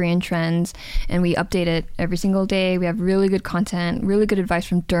and Korean trends, and we update it every single day. We have really good content, really good advice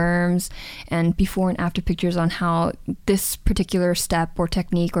from derms, and before and after pictures on how this particular step or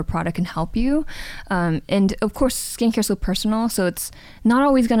technique or product can help you. And of course, skincare is so personal, so it's not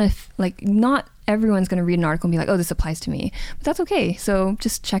always going to, not everyone's going to read an article and be like, oh, this applies to me. But that's okay. So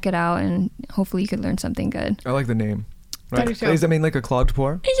just check it out, and hopefully you could learn something good. I like the name. I do Right. too. Does that mean like a clogged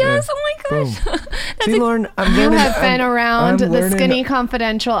pore? Yes, oh my gosh. Boom. See, Lauren, I'm You learning. have been around I'm the learning- Skinny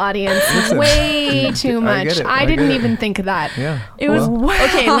Confidential audience Listen, way too I much. get it. I I didn't get it. even think of that. Yeah. It was Well,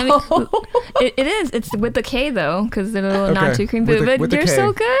 okay. Let me. It is. It's with the K though, because they're a little not too cream. With the- But with the you're K.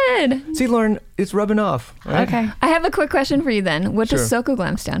 so good. See, Lauren, it's rubbing off. Right? Okay. I have a quick question for you then. What does Sure.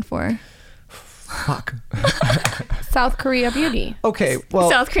 SoCoGlam stand for? Fuck. South Korea Beauty. Okay. Well.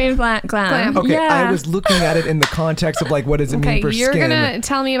 South Korean glam. Okay. Yeah. I was looking at it in the context of like, what does it Okay, mean for you're skin? gonna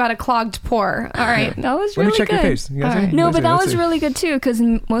tell me about a clogged pore. All right. That was Let really me check good. your face. You guys All see? right. No, Let's but see, that let's was see. really good too, because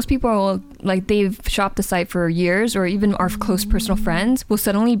most people like they've shopped the site for years, or even our close personal friends will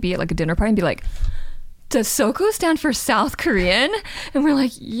suddenly be at like a dinner party and be like, does SoCo stand for South Korean? And we're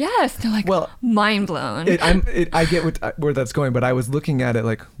like, yes. They're like, Well, mind blown. I get where that's going, but I was looking at it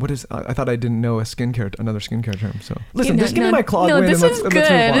like, what is? I thought I didn't know another skincare term. So listen, just give me my clog win this and is let's good.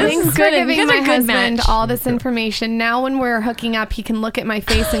 move on. This Thanks is for good. You giving guys my are a good husband match. all this information. Now when we're hooking up, he can look at my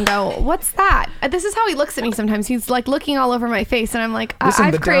face and go, what's that? This is how he looks at me sometimes. He's like looking all over my face, and I'm like, Listen,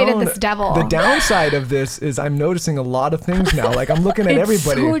 I've the created down- this devil. The downside of this is I'm noticing a lot of things now. Like I'm looking at It's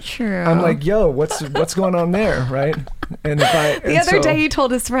everybody. so true. I'm like, yo, what's going on there, right? And the other day he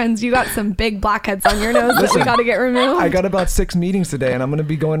told his friends, you got some big blackheads on your nose that we Listen, got to get removed. I got about 6 meetings today, and I'm going to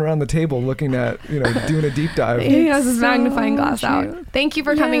be going around the table looking at, doing a deep dive. He has his So magnifying glass out. true. Thank you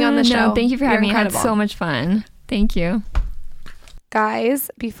for coming on the Yeah, show. No, thank you for You're having me. I had incredible. so much fun. Thank you. Guys,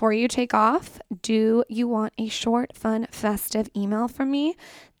 before you take off, do you want a short, fun, festive email from me?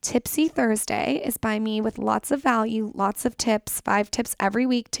 Tipsy Thursday is by me with lots of value, lots of tips, 5 tips every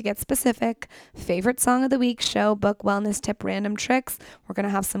week to get specific. Favorite song of the week, show, book, wellness tip, random tricks. We're going to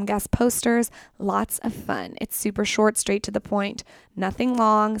have some guest posters, lots of fun. It's super short, straight to the point, nothing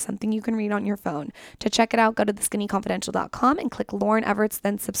long, something you can read on your phone. To check it out, go to theskinnyconfidential.com and click Lauren Everett's,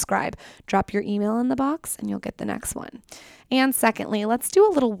 then subscribe. Drop your email in the box and you'll get the next one. And secondly, let's do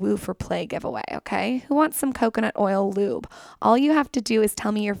a little Woo for Play giveaway, okay? Who wants some coconut oil lube? All you have to do is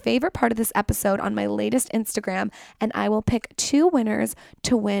tell me your favorite part of this episode on my latest Instagram, and I will pick 2 winners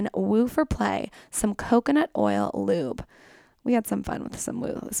to win Woo for Play, some coconut oil lube. We had some fun with some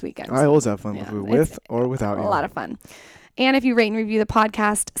Woo this weekend. I always have fun Yeah, with or without a you. lot of fun. And if you rate and review the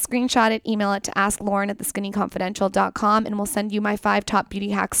podcast, screenshot it, email it to asklauren@theskinnyconfidential.com, and we'll send you my 5 top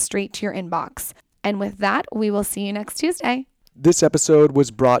beauty hacks straight to your inbox. And with that, we will see you next Tuesday. This episode was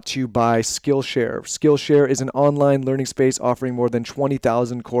brought to you by Skillshare. Skillshare is an online learning space offering more than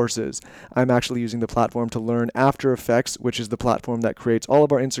 20,000 courses. I'm actually using the platform to learn After Effects, which is the platform that creates all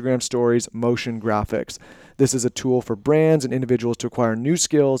of our Instagram stories, motion graphics. This is a tool for brands and individuals to acquire new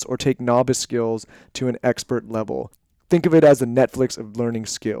skills or take novice skills to an expert level. Think of it as the Netflix of learning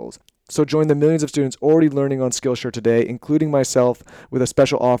skills. So join the millions of students already learning on Skillshare today, including myself, with a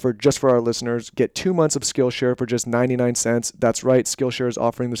special offer just for our listeners. Get 2 months of Skillshare for just 99 cents. That's right, Skillshare is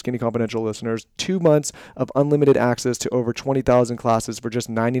offering the Skinny Confidential listeners 2 months of unlimited access to over 20,000 classes for just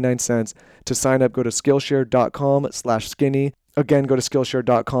 99 cents. To sign up, go to Skillshare.com/skinny. Again, go to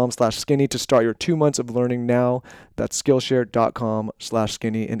Skillshare.com/skinny to start your 2 months of learning now. That's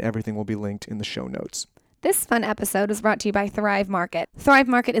Skillshare.com/skinny, and everything will be linked in the show notes. This fun episode was brought to you by Thrive Market. Thrive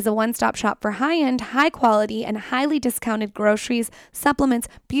Market is a one-stop shop for high-end, high-quality, and highly discounted groceries, supplements,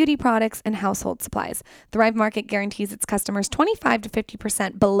 beauty products, and household supplies. Thrive Market guarantees its customers 25 to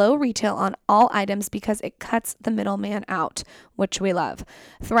 50% below retail on all items because it cuts the middleman out, which we love.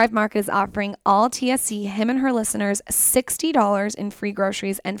 Thrive Market is offering all TSC, him and her listeners, $60 in free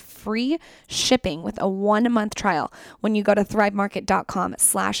groceries and free shipping with a 1-month trial when you go to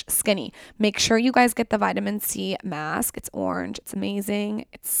thrivemarket.com/skinny. Make sure you guys get the vitamin C mask. It's orange. It's amazing.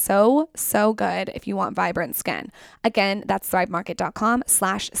 It's so, so good if you want vibrant skin. Again, that's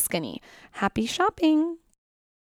thrivemarket.com/skinny. Happy shopping.